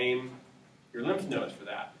just blame your lymph nodes for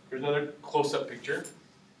that. Here's another close-up picture.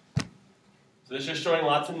 So this is just showing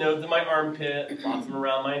lots of nodes in my armpit, lots of them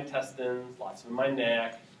around my intestines, lots of them in my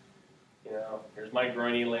neck. Here's my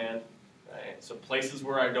groiny land. Right? So places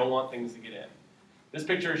where I don't want things to get in. This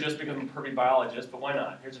picture is just because I'm a pervy biologist, but why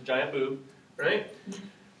not? Here's a giant boob, right?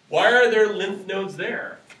 Why are there lymph nodes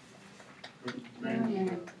there?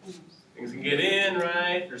 Things can get in,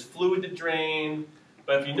 right? There's fluid to drain.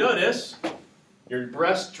 But if you notice, your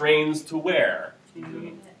breast drains to where?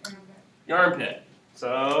 Your armpit.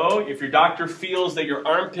 So if your doctor feels that your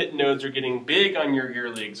armpit nodes are getting big on your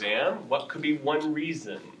yearly exam, what could be one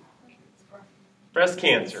reason? Breast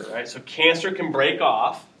cancer, right? So cancer can break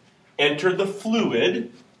off, enter the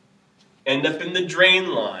fluid, end up in the drain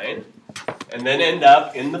line, and then end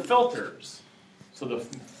up in the filters. So the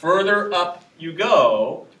further up you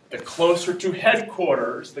go, the closer to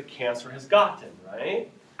headquarters the cancer has gotten,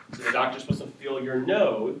 right? So the doctor's supposed to feel your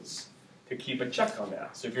nodes to keep a check on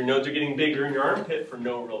that. So if your nodes are getting bigger in your armpit for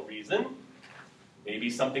no real reason, maybe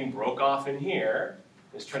something broke off in here,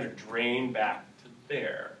 and it's trying to drain back to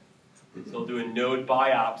there. So they'll do a node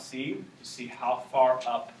biopsy to see how far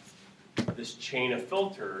up this chain of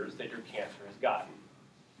filters that your cancer has gotten.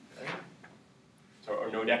 Okay? So, or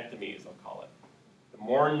nodectomies, they'll call it. The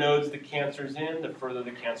more nodes the cancer's in, the further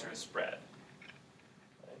the cancer has spread.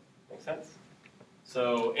 Okay? Make sense?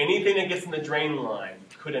 So anything that gets in the drain line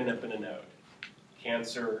could end up in a node.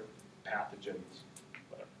 Cancer, pathogens,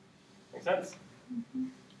 whatever. Make sense?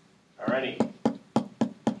 Alrighty.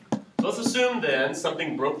 So let's assume then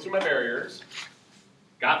something broke through my barriers,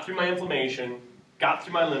 got through my inflammation, got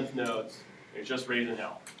through my lymph nodes, it's just raising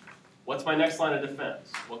hell. What's my next line of defense?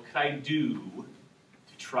 What could I do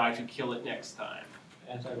to try to kill it next time?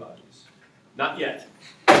 Antibodies. Not yet.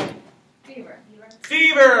 Fever.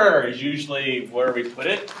 Fever is usually where we put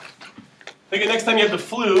it. Think next time you have the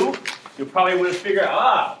flu, you probably would have figured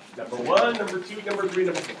out, number 1, number 2, number 3,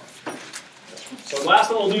 number 4. So the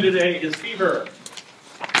last one we'll do today is fever.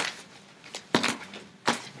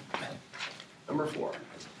 Number 4.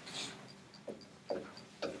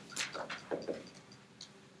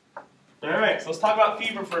 All right, so let's talk about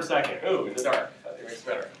fever for a second. Ooh, in the dark. I think it makes it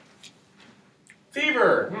better.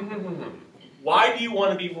 Fever. Why do you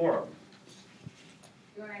want to be warm?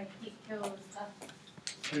 You want to keep those up.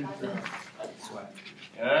 Sweat.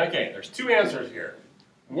 Okay, there's 2 answers here.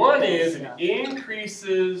 One is it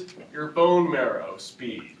increases your bone marrow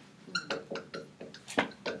speed.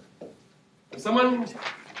 Someone,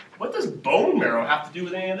 what does bone marrow have to do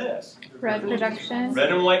with any of this? Red production.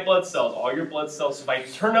 Red and white blood cells, all your blood cells. If I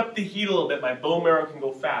turn up the heat a little bit, my bone marrow can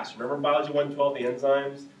go faster. Remember biology 112, the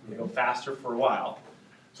enzymes? They go faster for a while.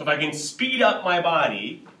 So if I can speed up my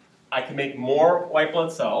body, I can make more white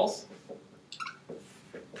blood cells.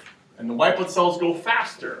 And the white blood cells go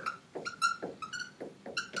faster.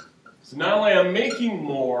 So not only am I making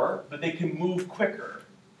more, but they can move quicker.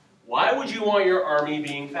 Why would you want your army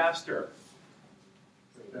being faster?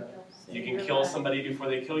 You can kill somebody before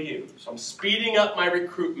they kill you. So I'm speeding up my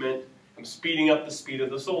recruitment. I'm speeding up the speed of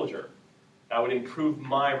the soldier. That would improve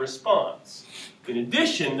my response. In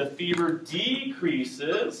addition, the fever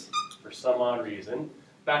decreases, for some odd reason,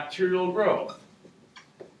 bacterial growth.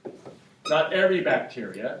 Not every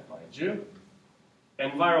bacteria, mind you,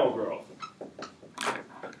 and viral growth.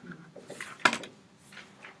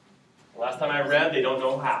 Last time I read, they don't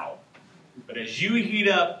know how. But as you heat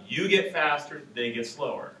up, you get faster, they get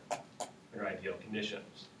slower. Your ideal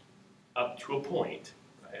conditions. Up to a point.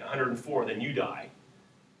 Right? 104, then you die.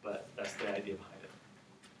 But that's the idea behind it.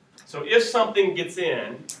 So if something gets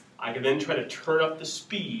in, I can then try to turn up the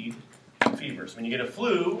speed of fever. So when you get a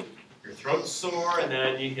flu, your throat's sore, and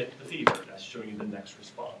then you hit the fever. That's showing you the next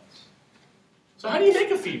response. So how do you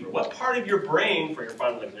make a fever? What part of your brain, for your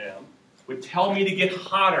final exam, would tell me to get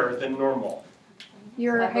hotter than normal?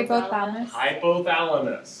 Your hypothalamus.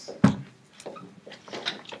 Hypothalamus.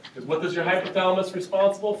 Because what is your hypothalamus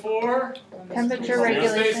responsible for? Temperature Homeostasis.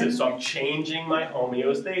 regulation. So I'm changing my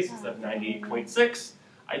homeostasis of 98.6.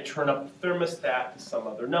 I turn up the thermostat to some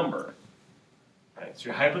other number. Right? So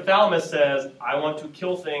your hypothalamus says, I want to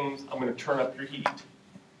kill things, I'm going to turn up your heat.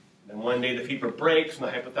 Then one day the fever breaks and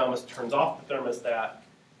the hypothalamus turns off the thermostat,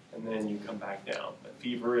 and then you come back down. But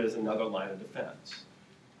fever is another line of defense.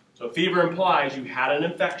 So fever implies you had an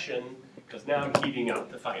infection because now I'm heating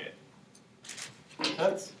up to fight it. Make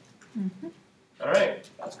sense? All right,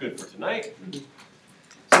 that's good for tonight.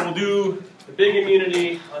 So we'll do the big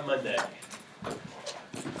immunity on Monday.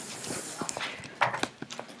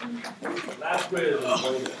 Last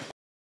quiz.